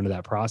had to go into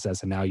that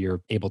process, and now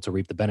you're able to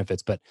reap the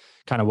benefits. But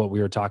kind of what we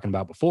were talking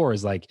about before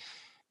is like,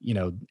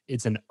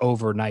 it's an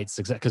overnight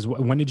success. Because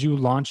when did you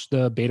launch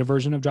the beta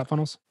version of Drop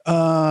Funnels?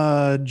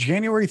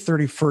 January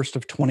 31st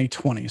of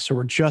 2020. So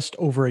we're just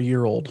over a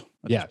year old.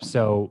 Yeah.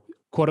 So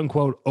quote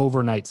unquote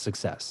overnight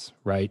success,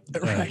 right?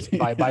 Right.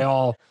 By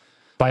all,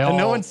 and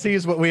no one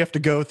sees what we have to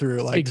go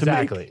through. Like,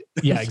 exactly.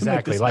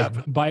 Exactly. Like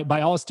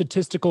by all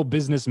statistical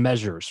business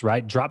measures,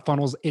 right? Drop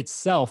Funnels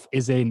itself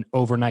is an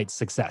overnight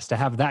success. To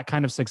have that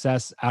kind of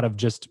success out of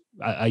just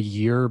a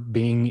year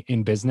being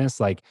in business,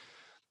 like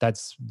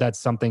that's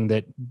something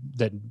that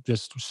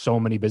just so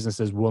many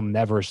businesses will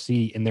never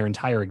see in their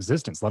entire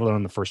existence, let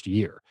alone the first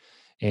year.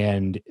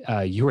 And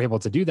you were able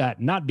to do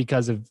that, not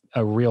because of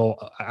a real,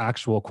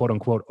 actual, quote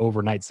unquote,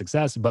 overnight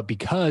success, but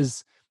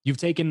because you've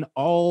taken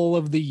all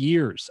of the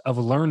years of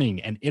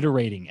learning and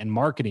iterating and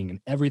marketing and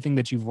everything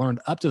that you've learned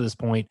up to this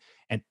point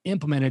and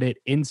implemented it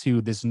into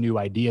this new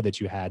idea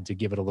that you had to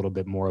give it a little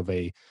bit more of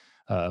to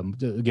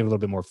give a little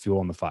bit more fuel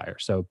on the fire.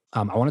 So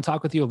I want to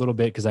talk with you a little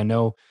bit, because I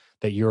know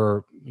that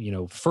you're,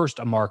 first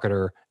a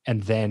marketer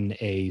and then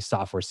a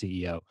software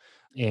CEO.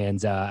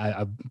 And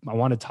I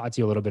want to talk to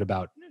you a little bit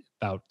about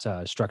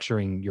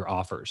structuring your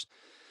offers.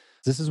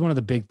 This is one of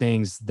the big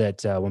things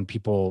that when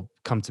people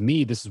come to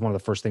me, this is one of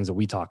the first things that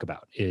we talk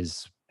about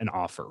is an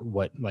offer.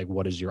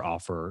 What is your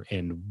offer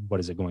and what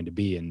is it going to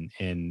be?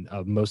 And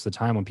most of the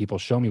time when people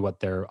show me what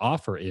their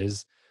offer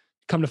is,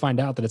 come to find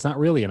out that it's not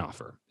really an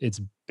offer. It's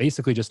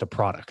basically just a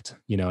product,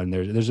 and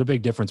there's a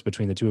big difference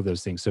between the two of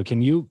those things. So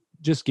can you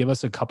just give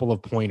us a couple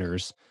of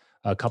pointers,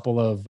 a couple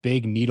of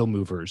big needle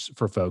movers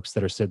for folks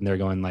that are sitting there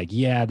going like,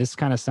 yeah, this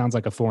kind of sounds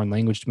like a foreign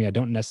language to me. I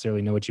don't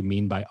necessarily know what you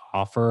mean by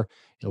offer,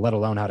 let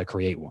alone how to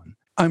create one.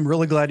 I'm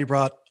really glad you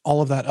brought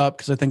all of that up,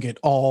 because I think it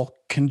all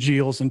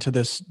congeals into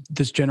this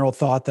general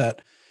thought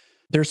that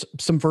there's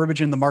some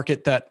verbiage in the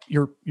market that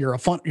you're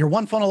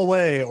one funnel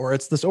away, or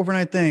it's this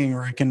overnight thing,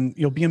 or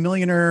you'll be a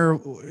millionaire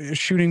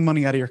shooting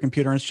money out of your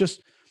computer. And it's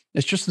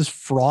just this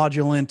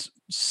fraudulent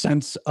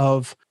sense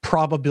of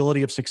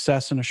probability of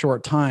success in a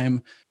short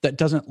time that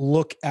doesn't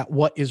look at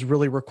what is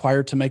really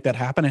required to make that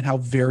happen and how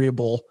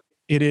variable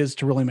it is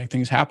to really make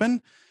things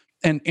happen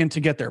and to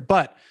get there.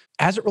 But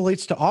as it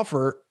relates to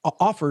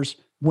offers,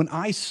 when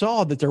I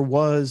saw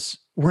that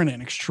we're in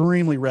an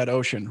extremely red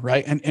ocean,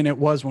 right? And it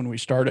was when we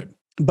started.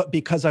 But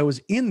because I was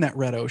in that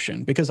red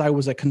ocean, because I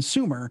was a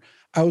consumer,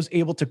 I was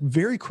able to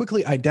very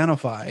quickly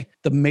identify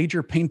the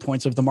major pain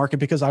points of the market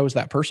because I was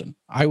that person.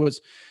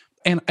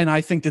 And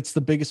I think it's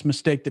the biggest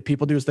mistake that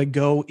people do is they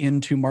go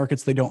into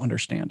markets they don't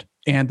understand.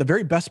 And the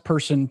very best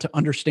person to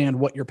understand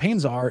what your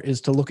pains are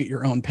is to look at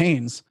your own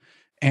pains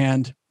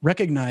and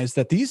recognize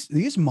that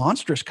these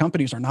monstrous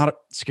companies are not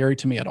scary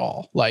to me at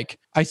all. Like,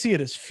 I see it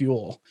as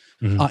fuel.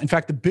 In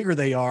fact, the bigger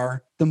they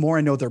are, the more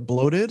I know they're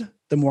bloated,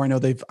 the more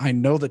I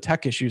know the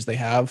tech issues they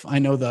have. I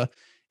know the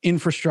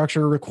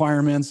infrastructure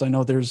requirements. I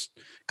know there's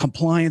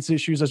compliance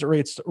issues as it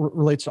relates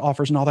to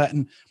offers and all that.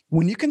 And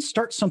when you can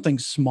start something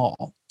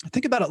small,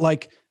 think about it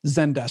like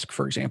Zendesk,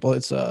 for example.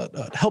 It's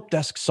a help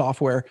desk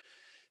software.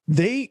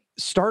 They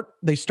start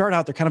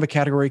out, they're kind of a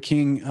category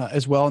king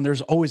as well. And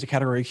there's always a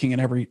category king in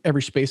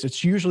every space.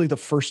 It's usually the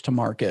first to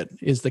market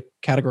is the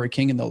category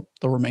king, and they'll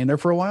remain there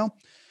for a while.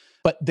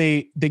 But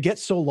they get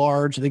so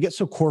large, they get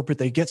so corporate,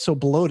 they get so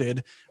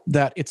bloated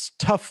that it's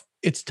tough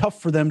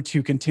for them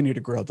to continue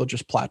to grow. They'll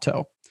just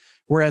plateau.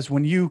 Whereas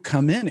when you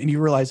come in and you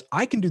realize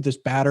I can do this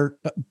better,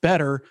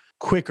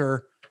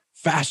 quicker,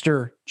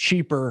 faster,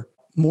 cheaper,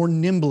 more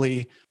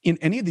nimbly in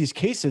any of these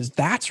cases,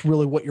 that's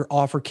really what your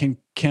offer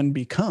can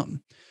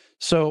become.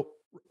 So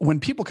when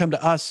people come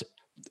to us,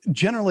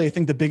 generally, I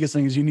think the biggest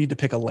thing is you need to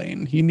pick a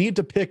lane. You need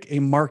to pick a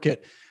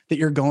market that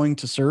you're going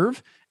to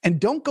serve, and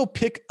don't go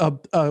pick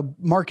a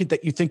market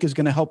that you think is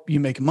going to help you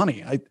make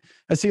money.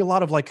 I see a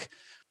lot of like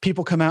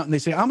people come out and they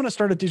say, I'm going to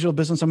start a digital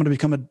business. I'm going to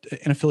become an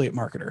affiliate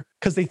marketer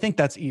because they think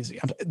that's easy.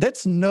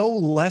 That's no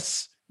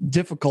less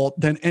difficult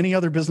than any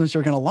other business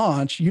you're going to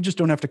launch. You just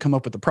don't have to come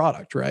up with the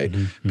product, right?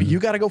 Mm-hmm. But you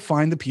got to go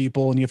find the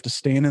people, and you have to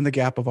stand in the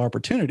gap of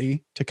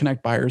opportunity to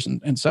connect buyers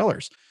and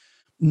sellers.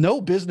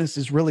 No business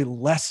is really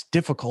less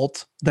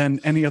difficult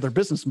than any other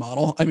business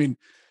model. I mean,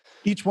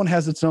 each one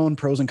has its own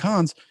pros and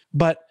cons,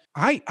 but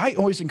I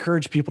always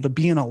encourage people to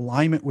be in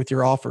alignment with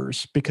your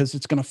offers because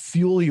it's going to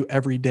fuel you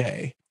every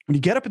day. When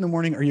you get up in the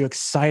morning, are you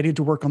excited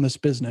to work on this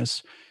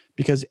business?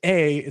 Because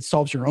A, it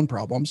solves your own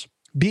problems.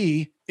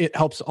 B, it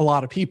helps a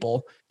lot of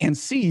people. And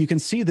C, you can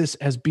see this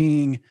as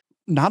being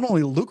not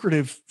only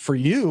lucrative for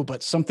you,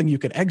 but something you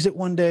could exit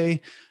one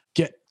day,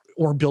 get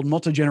or build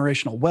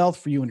multi-generational wealth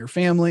for you and your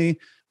family,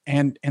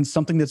 and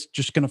something that's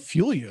just going to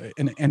fuel you.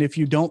 And if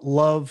you don't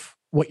love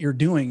what you're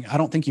doing, I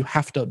don't think you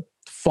have to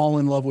fall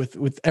in love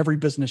with every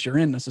business you're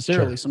in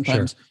necessarily.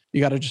 Sometimes you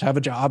got to just have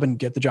a job and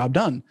get the job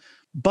done.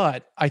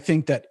 But I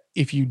think that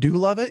if you do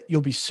love it,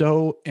 you'll be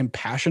so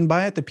impassioned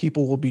by it that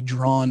people will be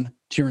drawn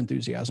to your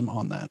enthusiasm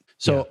on that.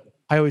 So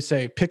I always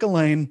say, pick a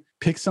lane,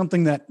 pick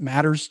something that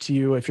matters to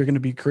you if you're going to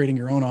be creating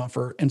your own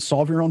offer, and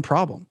solve your own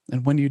problem.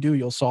 And when you do,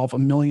 you'll solve a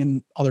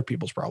million other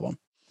people's problem.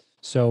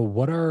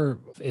 So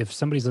if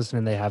somebody's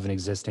listening, they have an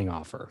existing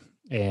offer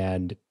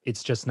and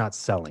it's just not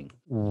selling,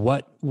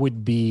 what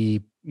would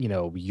be,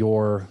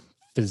 your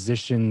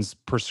physician's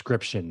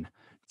prescription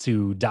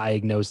to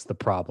diagnose the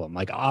problem?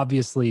 Like,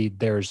 obviously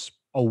there's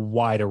a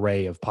wide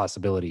array of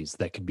possibilities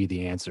that could be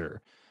the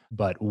answer,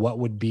 but what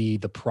would be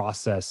the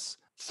process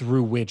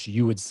through which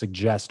you would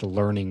suggest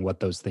learning what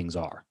those things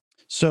are?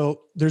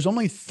 So there's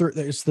only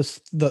there's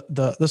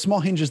the small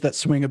hinges that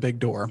swing a big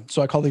door.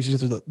 So I call these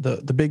either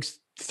the big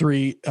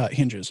three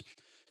hinges.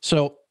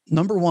 So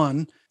number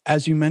one,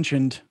 as you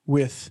mentioned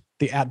with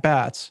the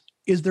at-bats,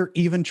 is there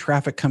even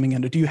traffic coming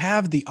in? Do you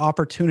have the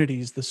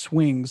opportunities, the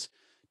swings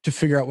to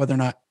figure out whether or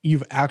not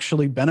you've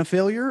actually been a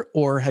failure,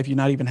 or have you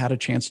not even had a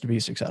chance to be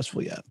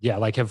successful yet? Yeah,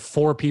 like have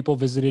 4 people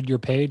visited your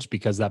page?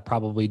 Because that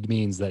probably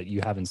means that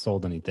you haven't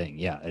sold anything.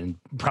 Yeah, and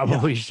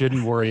probably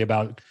shouldn't worry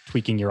about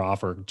tweaking your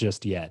offer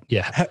just yet.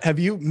 Yeah. Have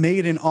you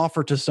made an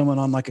offer to someone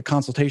on like a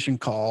consultation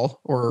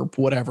call or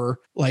whatever,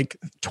 like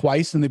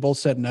twice, and they both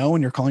said no,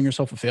 and you're calling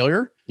yourself a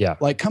failure? Yeah.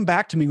 Like, come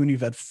back to me when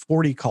you've had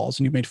 40 calls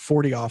and you've made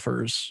 40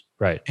 offers.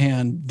 Right.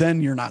 And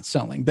then you're not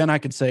selling. Then I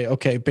could say,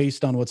 okay,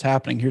 based on what's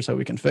happening, here's how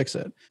we can fix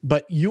it.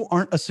 But you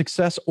aren't a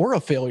success or a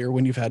failure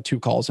when you've had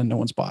 2 calls and no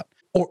one's bought.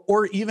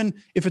 Or even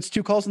if it's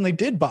 2 calls and they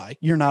did buy,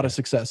 you're not a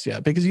success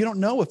yet because you don't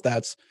know if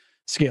that's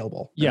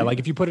scalable. Yeah, like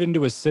if you put it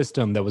into a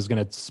system that was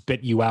going to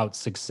spit you out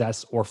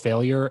success or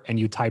failure and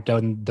you typed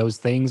out those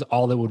things,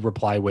 all it would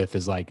reply with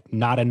is like,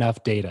 not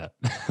enough data.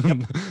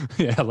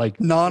 Yeah,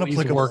 like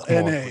non-applicable,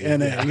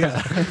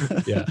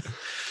 NA. Yeah.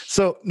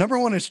 So number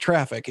one is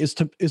traffic, is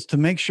to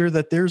make sure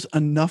that there's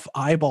enough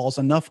eyeballs,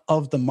 enough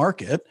of the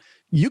market.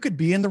 You could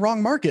be in the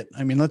wrong market.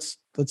 I mean, let's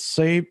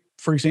say,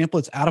 for example,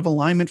 it's out of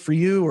alignment for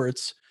you, or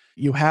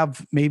you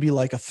have maybe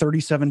like a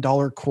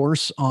 $37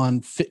 course on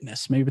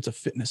fitness. Maybe it's a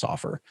fitness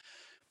offer.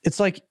 It's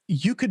like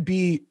you could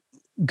be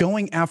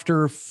going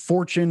after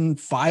Fortune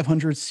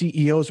 500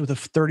 CEOs with a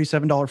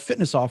 $37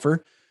 fitness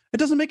offer. It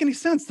doesn't make any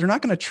sense. They're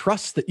not going to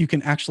trust that you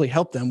can actually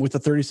help them with a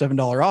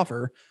 $37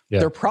 offer. Yeah.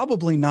 They're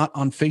probably not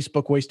on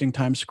Facebook wasting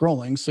time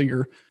scrolling. So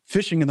you're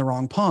fishing in the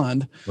wrong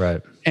pond.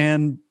 Right.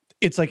 And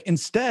it's like,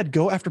 instead,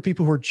 go after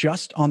people who are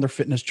just on their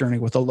fitness journey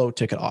with a low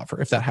ticket offer,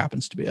 if that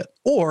happens to be it.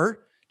 Or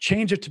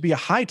change it to be a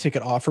high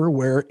ticket offer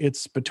where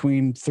it's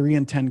between 3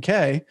 and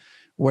 10K,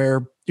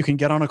 where you can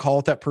get on a call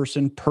with that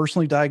person,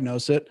 personally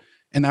diagnose it,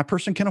 and that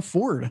person can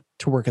afford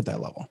to work at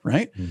that level,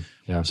 right?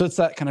 Yeah. So it's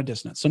that kind of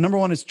dissonance. So number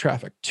one is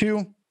traffic.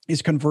 Two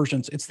is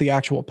conversions. It's the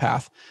actual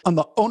path. I'm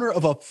the owner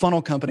of a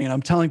funnel company, and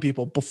I'm telling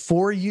people,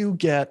 before you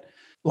get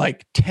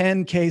like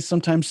 10K,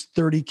 sometimes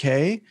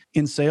 30K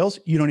in sales,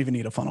 you don't even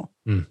need a funnel.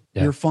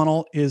 Your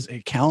funnel is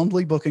a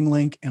Calendly booking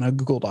link and a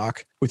Google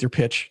Doc with your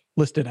pitch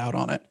listed out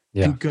on it.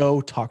 And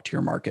go talk to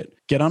your market.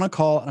 Get on a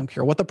call. I don't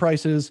care what the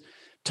price is.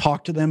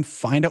 Talk to them,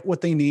 find out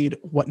what they need,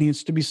 what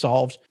needs to be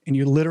solved, and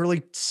you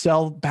literally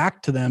sell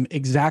back to them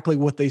exactly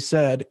what they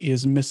said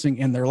is missing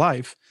in their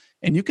life.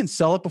 And you can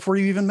sell it before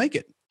you even make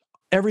it.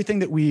 Everything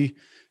that we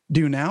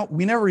do now,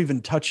 we never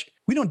even touch,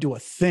 we don't do a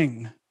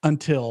thing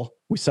until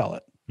we sell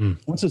it.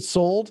 Once it's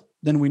sold,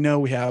 then we know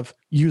we have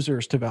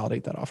users to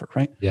validate that offer,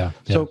 right?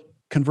 So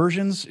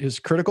conversions is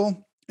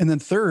critical. And then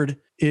third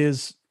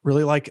is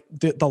really like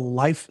the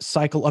life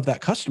cycle of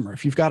that customer.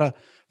 If you've got a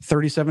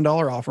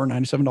 $37 offer,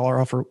 $97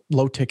 offer,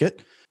 low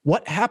ticket,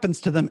 what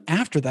happens to them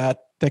after that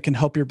that can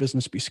help your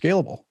business be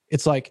scalable?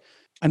 It's like,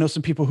 I know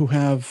some people who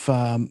have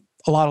a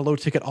lot of low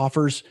ticket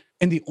offers,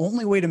 and the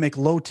only way to make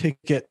low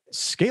ticket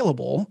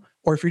scalable,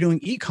 or if you're doing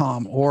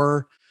e-com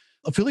or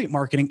affiliate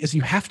marketing, is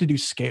you have to do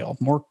scale,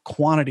 more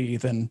quantity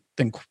than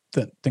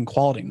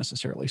quality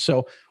necessarily.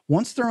 So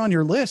once they're on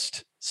your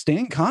list, stay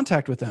in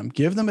contact with them,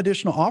 give them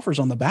additional offers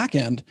on the back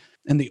end.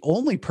 And the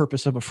only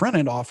purpose of a front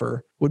end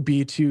offer would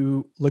be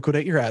to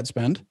liquidate your ad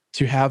spend,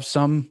 to have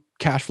some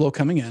cash flow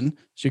coming in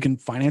so you can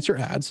finance your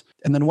ads.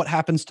 And then what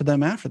happens to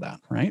them after that,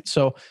 right?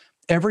 So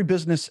every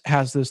business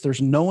has this.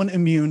 There's no one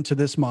immune to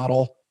this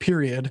model,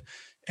 period.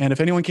 And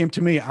if anyone came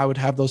to me, I would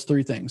have those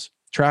three things: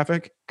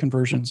 traffic,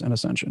 conversions, and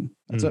ascension.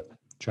 That's it.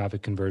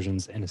 Traffic,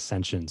 conversions, and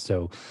ascension.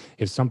 So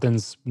if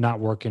something's not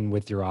working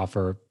with your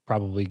offer,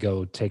 probably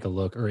go take a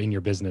look, or in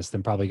your business,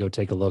 then probably go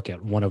take a look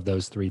at one of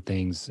those three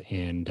things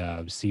and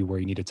see where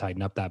you need to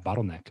tighten up that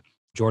bottleneck.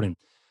 Jordan,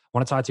 I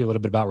want to talk to you a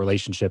little bit about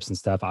relationships and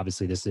stuff.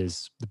 Obviously, this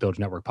is the Build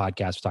Your Network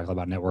podcast. We're talking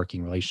about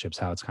networking, relationships,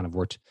 how it's kind of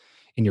worked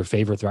in your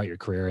favor throughout your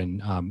career.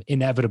 And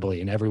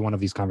inevitably, in every one of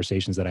these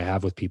conversations that I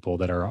have with people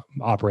that are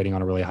operating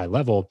on a really high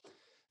level,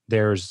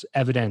 there's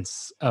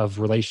evidence of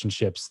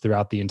relationships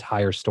throughout the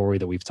entire story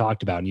that we've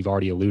talked about. And you've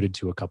already alluded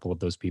to a couple of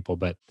those people,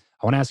 but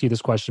I want to ask you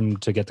this question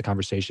to get the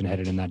conversation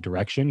headed in that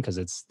direction, because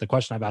it's the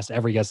question I've asked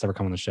every guest ever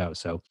come on the show.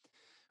 So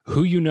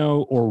who you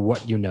know or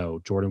what you know,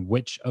 Jordan,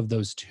 which of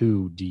those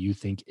two do you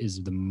think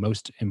is the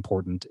most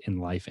important in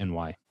life, and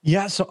why?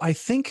 Yeah. So I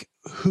think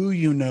who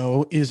you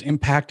know is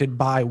impacted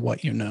by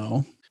what you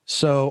know.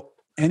 So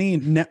any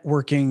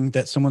networking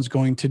that someone's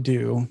going to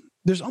do,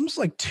 there's almost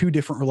like two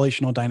different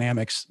relational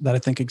dynamics that I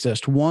think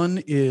exist.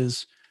 One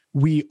is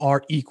we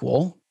are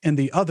equal, and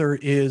the other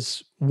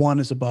is one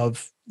is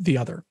above the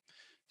other.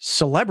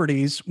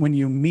 Celebrities, when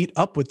you meet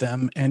up with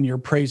them and you're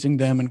praising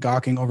them and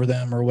gawking over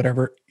them or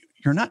whatever,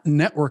 you're not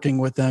networking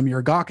with them,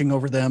 you're gawking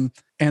over them,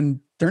 and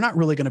they're not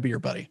really going to be your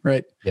buddy,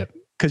 right? Yep.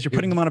 Because you're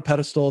putting them on a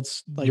pedestal.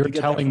 It's like you're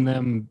telling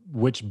them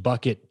which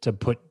bucket to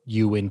put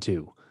you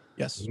into.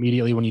 Yes.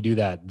 Immediately when you do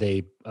that,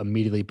 they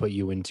immediately put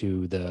you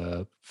into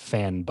the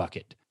fan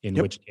bucket, in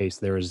which case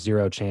there is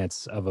zero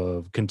chance of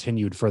a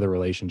continued further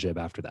relationship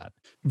after that.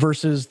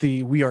 Versus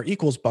the we are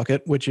equals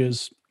bucket, which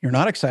is you're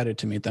not excited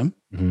to meet them.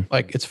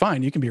 Like, it's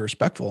fine. You can be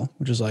respectful,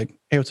 which is like,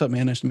 hey, what's up,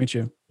 man? Nice to meet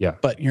you. Yeah.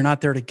 But you're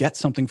not there to get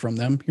something from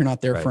them. You're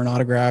not there for an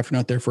autograph. You're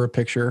not there for a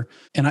picture.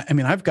 And I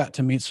mean, I've got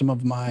to meet some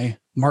of my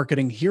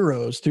marketing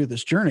heroes through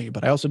this journey,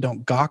 but I also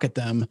don't gawk at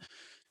them,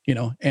 you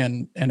know,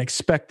 and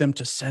expect them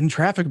to send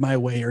traffic my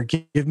way or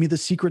give me the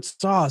secret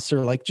sauce,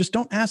 or like, just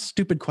don't ask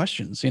stupid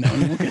questions, you know,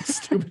 and you won't get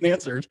stupid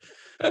answers.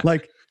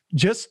 Like,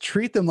 just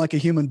treat them like a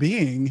human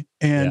being,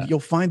 and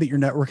you'll find that your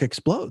network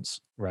explodes.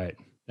 Right.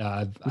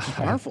 It's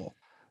powerful.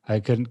 I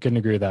couldn't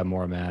agree with that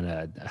more,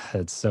 man.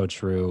 It's so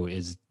true.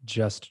 Is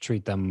just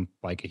treat them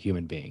like a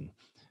human being,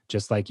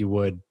 just like you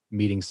would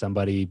meeting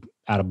somebody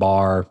at a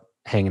bar,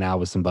 hanging out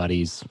with some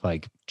buddies.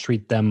 Like,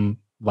 treat them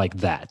like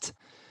that.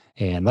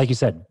 And like you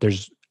said,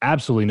 there's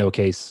absolutely no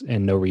case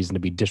and no reason to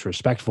be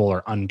disrespectful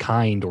or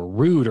unkind or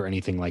rude or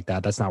anything like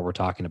that. That's not what we're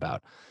talking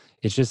about.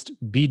 It's just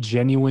be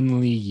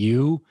genuinely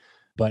you.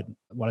 But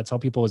what I tell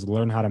people is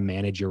learn how to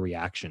manage your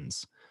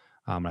reactions.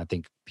 I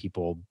think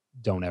people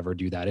don't ever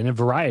do that in a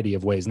variety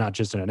of ways, not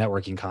just in a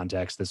networking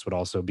context. This would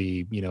also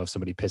be, you know, if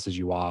somebody pisses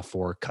you off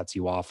or cuts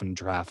you off in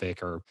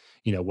traffic or,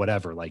 you know,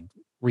 whatever. Like,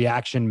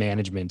 reaction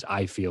management,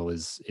 I feel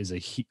is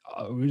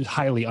a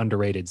highly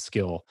underrated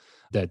skill.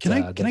 That can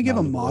I give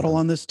a model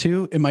on this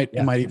too? It might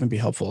even be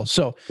helpful.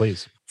 So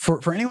please,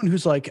 for anyone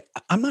who's like,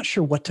 I'm not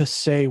sure what to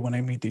say when I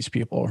meet these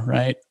people,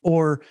 right?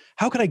 Or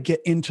how could I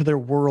get into their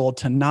world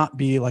to not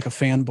be like a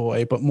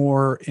fanboy, but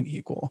more an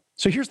equal?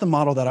 So here's the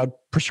model that I'd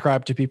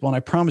prescribe to people. And I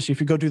promise you,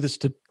 if you go do this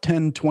to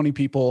 10, 20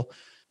 people,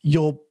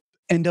 you'll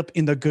end up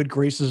in the good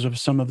graces of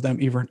some of them,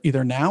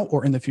 either now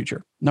or in the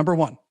future. Number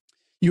one,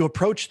 you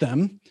approach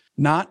them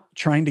not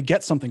trying to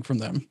get something from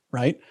them,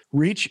 right?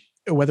 Reach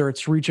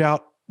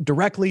out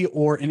directly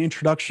or an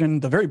introduction.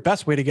 The very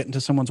best way to get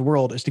into someone's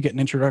world is to get an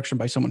introduction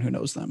by someone who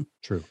knows them.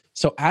 True.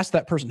 So ask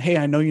that person, hey,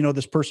 I know you know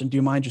this person. Do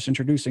you mind just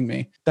introducing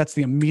me? That's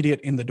the immediate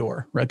in the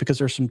door, right? Because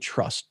there's some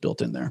trust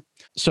built in there.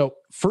 So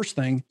first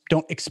thing,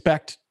 don't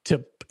expect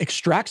to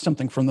extract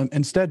something from them.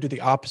 Instead, do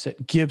the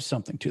opposite. Give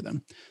something to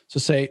them. So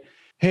say,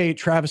 hey,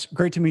 Travis,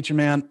 great to meet you,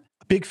 man.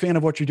 Big fan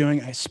of what you're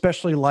doing. I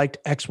especially liked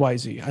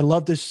XYZ. I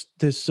love this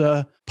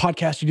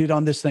podcast you did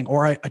on this thing.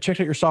 Or I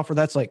checked out your software.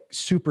 That's like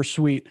super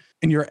sweet.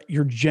 And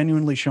you're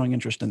genuinely showing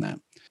interest in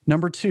that.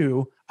 Number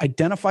two,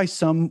 identify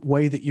some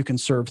way that you can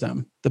serve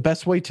them. The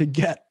best way to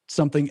get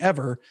something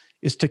ever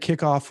is to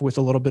kick off with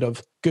a little bit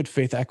of good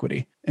faith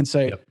equity and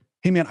say,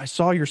 hey man, I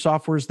saw your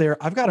software's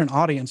there. I've got an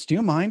audience. Do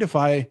you mind if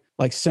I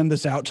like send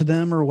this out to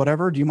them or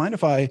whatever? Do you mind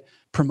if I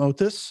promote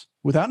this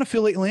without an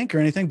affiliate link or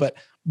anything? But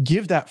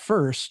give that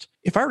first.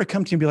 If I were to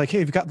come to you and be like, hey,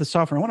 you've got the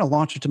software, I want to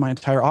launch it to my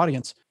entire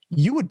audience,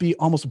 you would be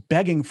almost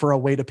begging for a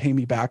way to pay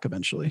me back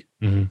eventually,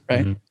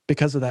 right?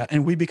 Because of that.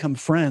 And we become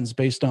friends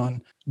based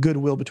on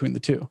goodwill between the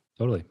two.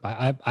 Totally.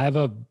 I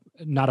have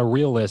not a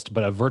real list,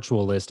 but a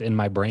virtual list in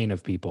my brain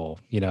of people,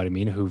 you know what I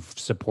mean, who've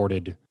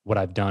supported what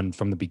I've done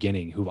from the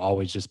beginning, who've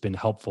always just been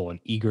helpful and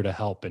eager to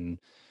help. And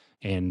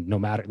no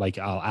matter, like,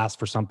 I'll ask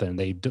for something and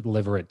they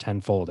deliver it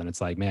tenfold. And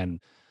it's like, man,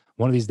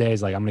 one of these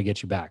days, like, I'm going to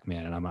get you back,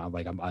 man. And I'm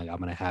going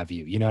to have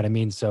you, you know what I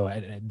mean? So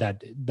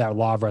that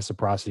law of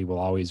reciprocity will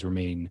always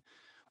remain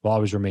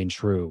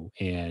true.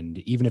 And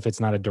even if it's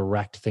not a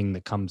direct thing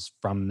that comes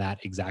from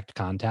that exact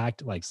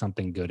contact, like,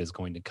 something good is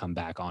going to come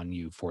back on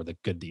you for the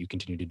good that you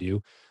continue to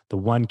do. The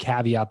one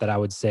caveat that I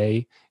would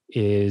say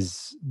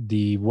is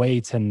the way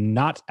to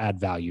not add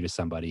value to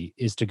somebody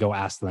is to go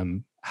ask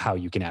them how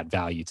you can add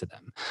value to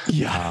them.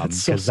 Yeah,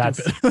 because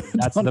that's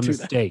the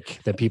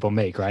mistake that people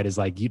make, right? Is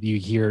like you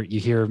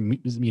hear me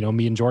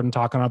and Jordan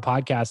talking on a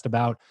podcast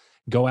about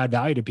go add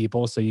value to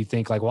people. So you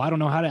think like, well, I don't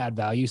know how to add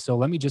value, so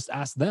let me just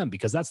ask them,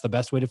 because that's the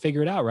best way to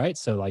figure it out, right?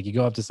 So like you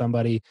go up to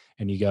somebody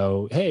and you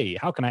go, hey,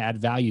 how can I add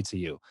value to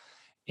you?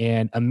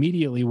 And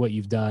immediately what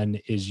you've done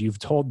is you've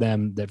told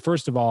them that,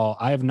 first of all,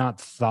 I have not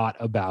thought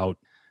about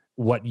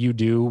what you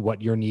do,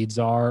 what your needs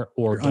are,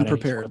 or done any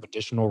sort of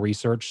additional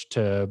research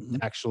to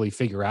actually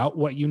figure out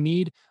what you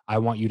need. I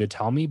want you to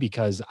tell me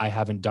because I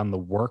haven't done the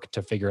work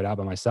to figure it out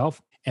by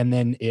myself. And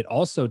then it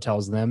also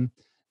tells them,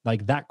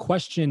 like, that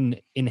question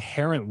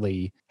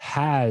inherently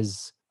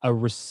has a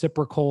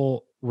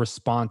reciprocal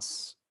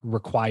response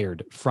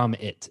required from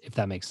it, if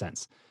that makes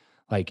sense.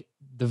 Like,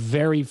 the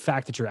very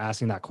fact that you're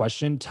asking that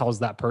question tells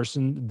that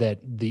person that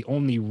the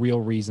only real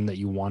reason that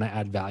you want to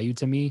add value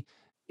to me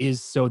is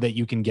so that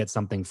you can get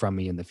something from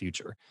me in the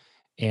future.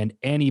 And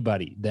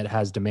anybody that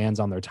has demands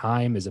on their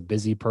time, is a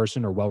busy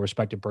person or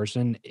well-respected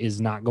person, is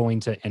not going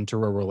to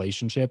enter a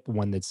relationship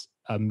when that's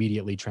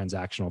immediately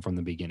transactional from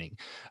the beginning.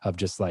 Of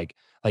just like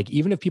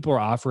even if people are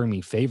offering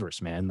me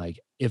favors, man, like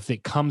if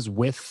it comes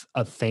with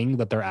a thing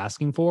that they're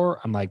asking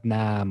for, I'm like,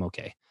 nah, I'm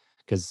okay.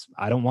 Because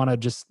I don't want to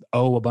just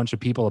owe a bunch of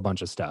people a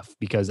bunch of stuff,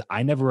 because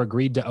I never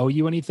agreed to owe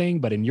you anything,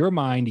 but in your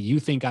mind,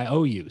 you think I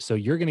owe you. So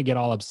you're going to get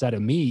all upset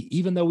at me,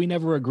 even though we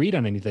never agreed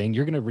on anything.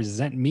 You're going to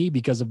resent me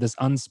because of this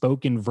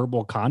unspoken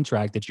verbal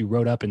contract that you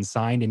wrote up and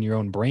signed in your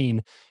own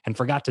brain and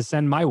forgot to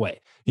send my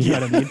way. You know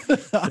what I mean?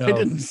 So, I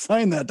didn't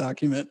sign that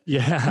document.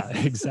 Yeah,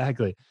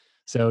 exactly.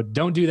 So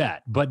don't do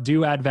that, but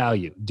do add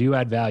value. Do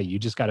add value. You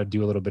just got to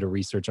do a little bit of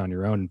research on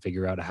your own and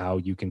figure out how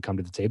you can come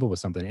to the table with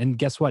something. And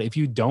guess what? If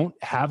you don't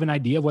have an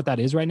idea of what that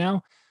is right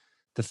now,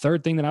 the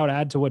third thing that I would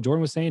add to what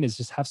Jordan was saying is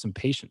just have some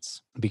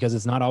patience, because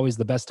it's not always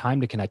the best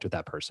time to connect with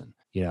that person.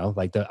 You know,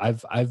 like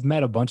I've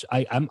met a bunch.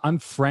 I'm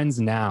friends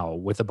now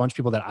with a bunch of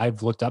people that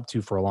I've looked up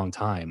to for a long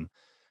time,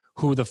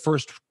 who the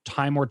first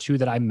time or two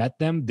that I met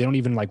them, they don't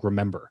even like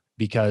remember,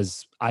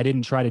 because I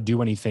didn't try to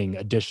do anything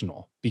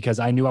additional, because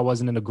I knew I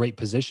wasn't in a great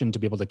position to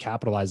be able to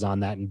capitalize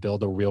on that and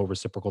build a real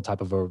reciprocal type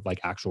of a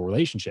like actual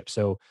relationship.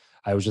 So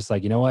I was just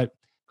like, you know what?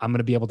 I'm going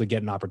to be able to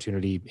get an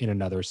opportunity in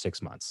another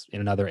 6 months,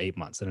 in another 8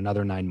 months, in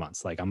another 9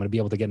 months. Like, I'm going to be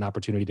able to get an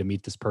opportunity to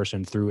meet this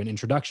person through an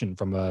introduction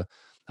from a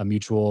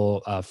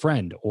mutual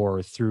friend,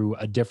 or through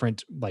a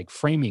different like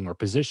framing or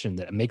position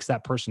that makes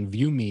that person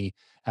view me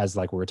as,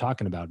 like we were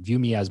talking about, view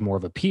me as more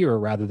of a peer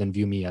rather than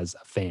view me as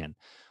a fan.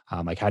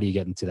 Like, how do you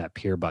get into that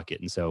peer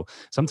bucket? And so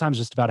sometimes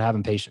just about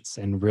having patience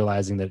and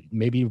realizing that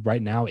maybe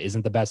right now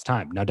isn't the best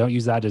time. Now, don't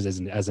use that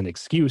as an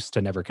excuse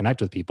to never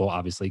connect with people,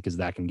 obviously, because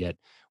that can get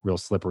real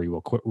slippery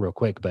real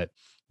quick. But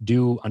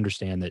do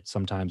understand that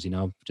sometimes,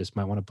 just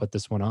might want to put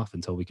this one off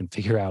until we can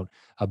figure out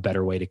a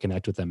better way to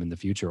connect with them in the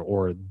future,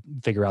 or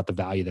figure out the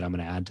value that I'm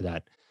going to add to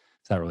that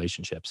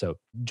relationship. So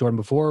Jordan,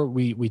 before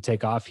we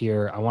take off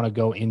here, I want to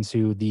go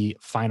into the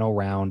final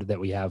round that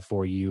we have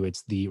for you.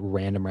 It's the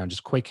random round,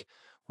 just quick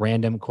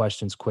random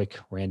questions, quick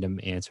random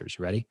answers.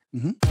 You ready?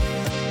 Mm-hmm.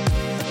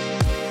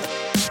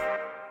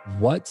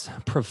 What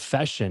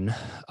profession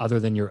other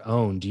than your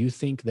own do you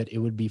think that it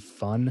would be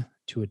fun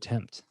to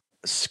attempt?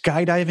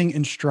 Skydiving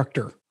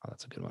instructor. Oh,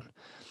 that's a good one.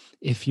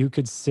 If you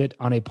could sit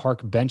on a park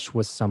bench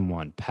with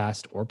someone,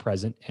 past or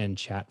present, and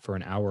chat for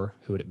an hour,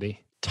 who would it be?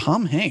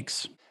 Tom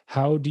Hanks.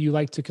 How do you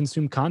like to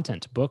consume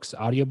content? Books,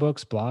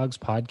 audiobooks, blogs,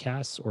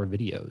 podcasts, or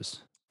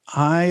videos?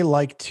 I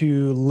like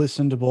to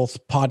listen to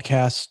both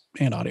podcasts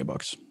and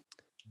audiobooks.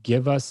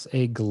 Give us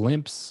a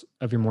glimpse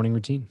of your morning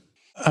routine.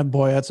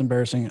 Boy, that's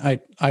embarrassing.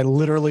 I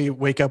literally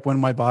wake up when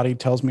my body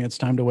tells me it's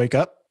time to wake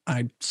up.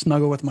 I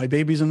snuggle with my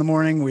babies in the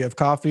morning. We have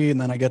coffee,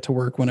 and then I get to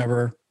work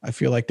whenever I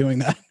feel like doing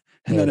that.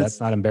 And Hey, then that's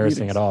not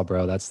embarrassing at all,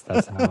 bro. That's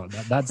how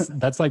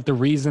that's like the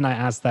reason I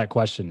asked that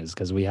question is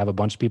because we have a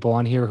bunch of people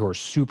on here who are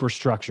super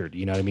structured.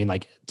 You know what I mean?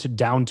 Like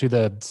down to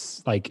the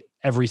like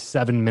every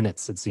 7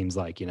 minutes, it seems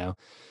like, you know.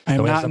 I am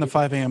And we have not some in the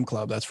 5 a.m.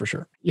 club, that's for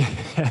sure. Yeah.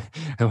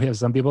 And we have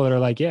some people that are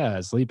like, yeah, I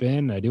sleep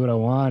in, I do what I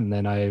want, and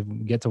then I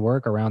get to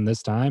work around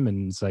this time.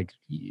 And it's like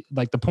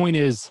the point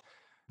is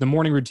the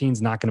morning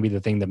routine's not going to be the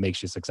thing that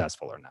makes you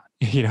successful or not.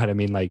 You know what I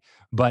mean? Like,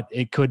 but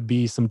it could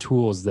be some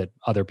tools that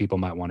other people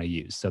might want to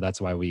use. So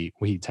that's why we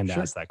tend to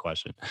ask that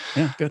question.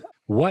 Yeah, good.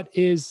 What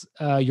is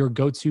your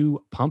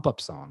go-to pump-up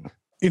song?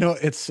 You know,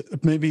 it's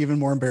maybe even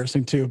more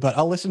embarrassing too, but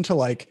I'll listen to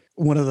like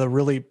one of the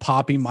really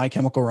poppy My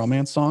Chemical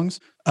Romance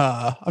songs.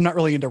 I'm not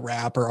really into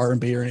rap or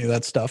R&B or any of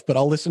that stuff, but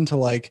I'll listen to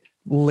like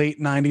late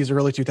 90s,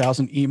 early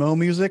 2000 emo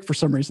music. For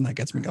some reason that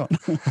gets me going.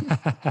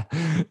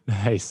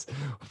 Nice.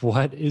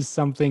 What is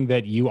something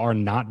that you are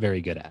not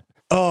very good at?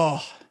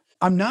 Oh,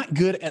 I'm not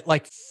good at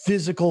like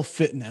physical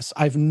fitness.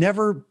 I've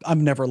never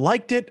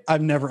liked it.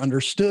 I've never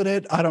understood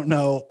it. I don't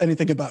know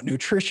anything about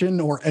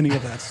nutrition or any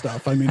of that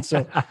stuff. I mean,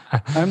 so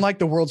I'm like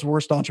the world's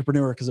worst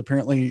entrepreneur because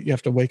apparently you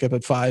have to wake up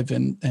at 5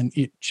 and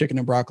eat chicken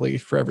and broccoli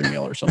for every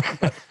meal or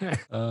something.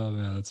 Oh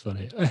man, that's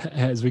funny.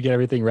 As we get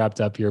everything wrapped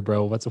up here,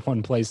 bro, what's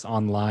one place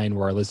online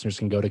where our listeners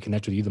can go to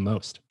connect with you the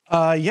most?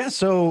 Yeah.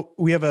 So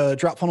we have a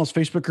Drop Funnels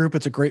Facebook group.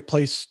 It's a great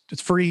place.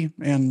 It's free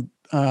and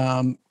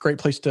great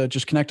place to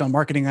just connect on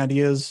marketing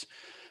ideas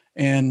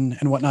and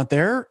whatnot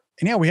there.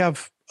 And yeah, we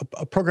have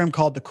a program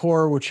called The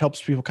Core, which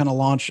helps people kind of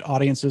launch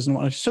audiences and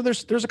whatnot. So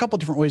there's a couple of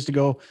different ways to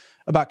go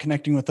about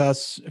connecting with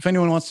us. If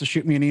anyone wants to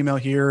shoot me an email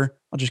here,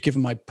 I'll just give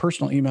them my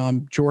personal email.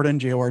 I'm Jordan,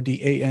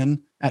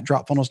 Jordan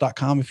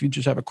 @dropfunnels.com. If you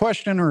just have a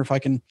question or if I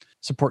can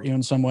support you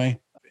in some way.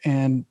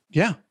 And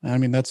yeah, I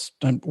mean,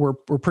 we're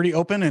pretty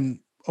open and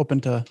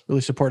open to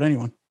really support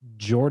anyone.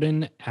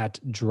 Jordan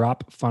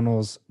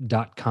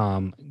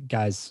 @dropfunnels.com.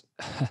 Guys,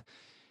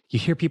 you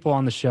hear people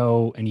on the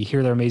show and you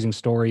hear their amazing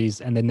stories,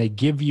 and then they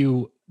give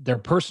you their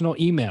personal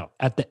email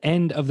at the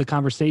end of the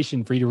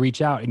conversation for you to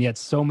reach out. And yet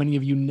so many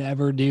of you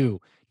never do.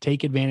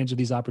 Take advantage of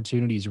these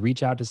opportunities,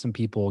 reach out to some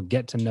people,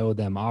 get to know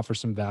them, offer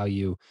some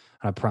value.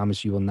 I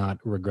promise you will not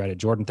regret it.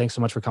 Jordan, thanks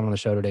so much for coming on the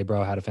show today,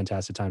 bro. I had a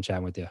fantastic time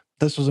chatting with you.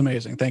 This was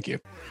amazing. Thank you.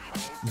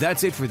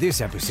 That's it for this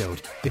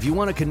episode. If you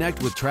want to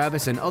connect with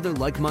Travis and other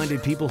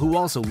like-minded people who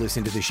also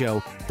listen to the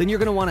show, then you're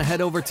going to want to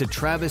head over to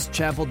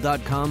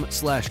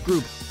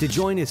travischappell.com/group to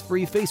join his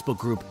free Facebook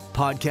group,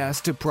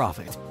 Podcast to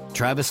Profit.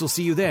 Travis will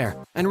see you there.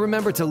 And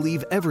remember to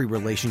leave every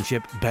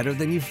relationship better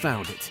than you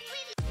found it.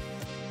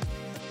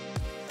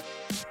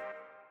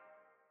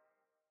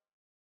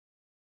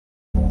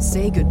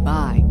 Say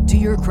goodbye to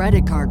your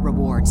credit card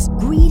rewards.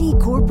 Greedy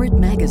corporate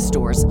mega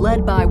stores,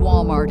 led by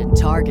Walmart and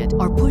Target,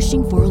 are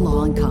pushing for a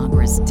law in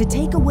Congress to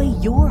take away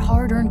your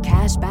hard-earned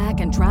cash back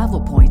and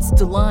travel points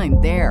to line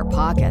their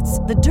pockets.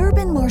 The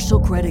Durbin-Marshall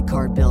credit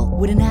card bill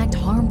would enact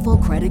harmful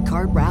credit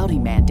card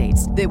routing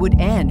mandates that would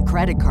end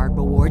credit card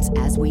rewards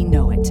as we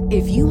know it.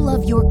 If you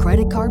love your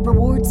credit card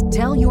rewards,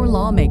 tell your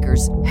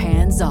lawmakers,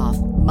 hands off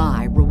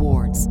my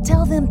rewards.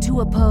 Tell them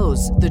to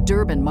oppose the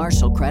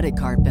Durbin-Marshall credit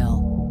card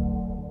bill.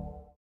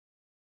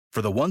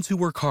 For the ones who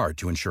work hard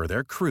to ensure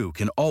their crew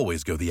can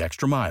always go the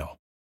extra mile,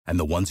 and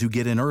the ones who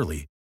get in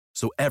early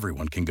so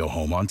everyone can go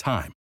home on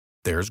time,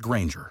 there's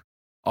Grainger,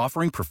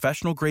 offering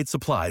professional-grade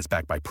supplies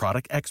backed by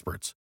product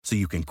experts so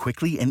you can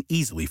quickly and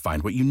easily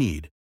find what you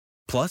need.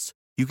 Plus,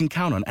 you can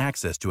count on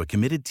access to a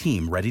committed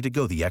team ready to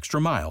go the extra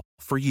mile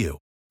for you.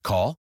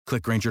 Call,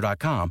 click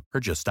Grainger.com,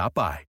 or just stop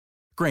by.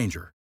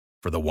 Grainger,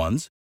 for the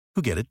ones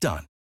who get it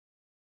done.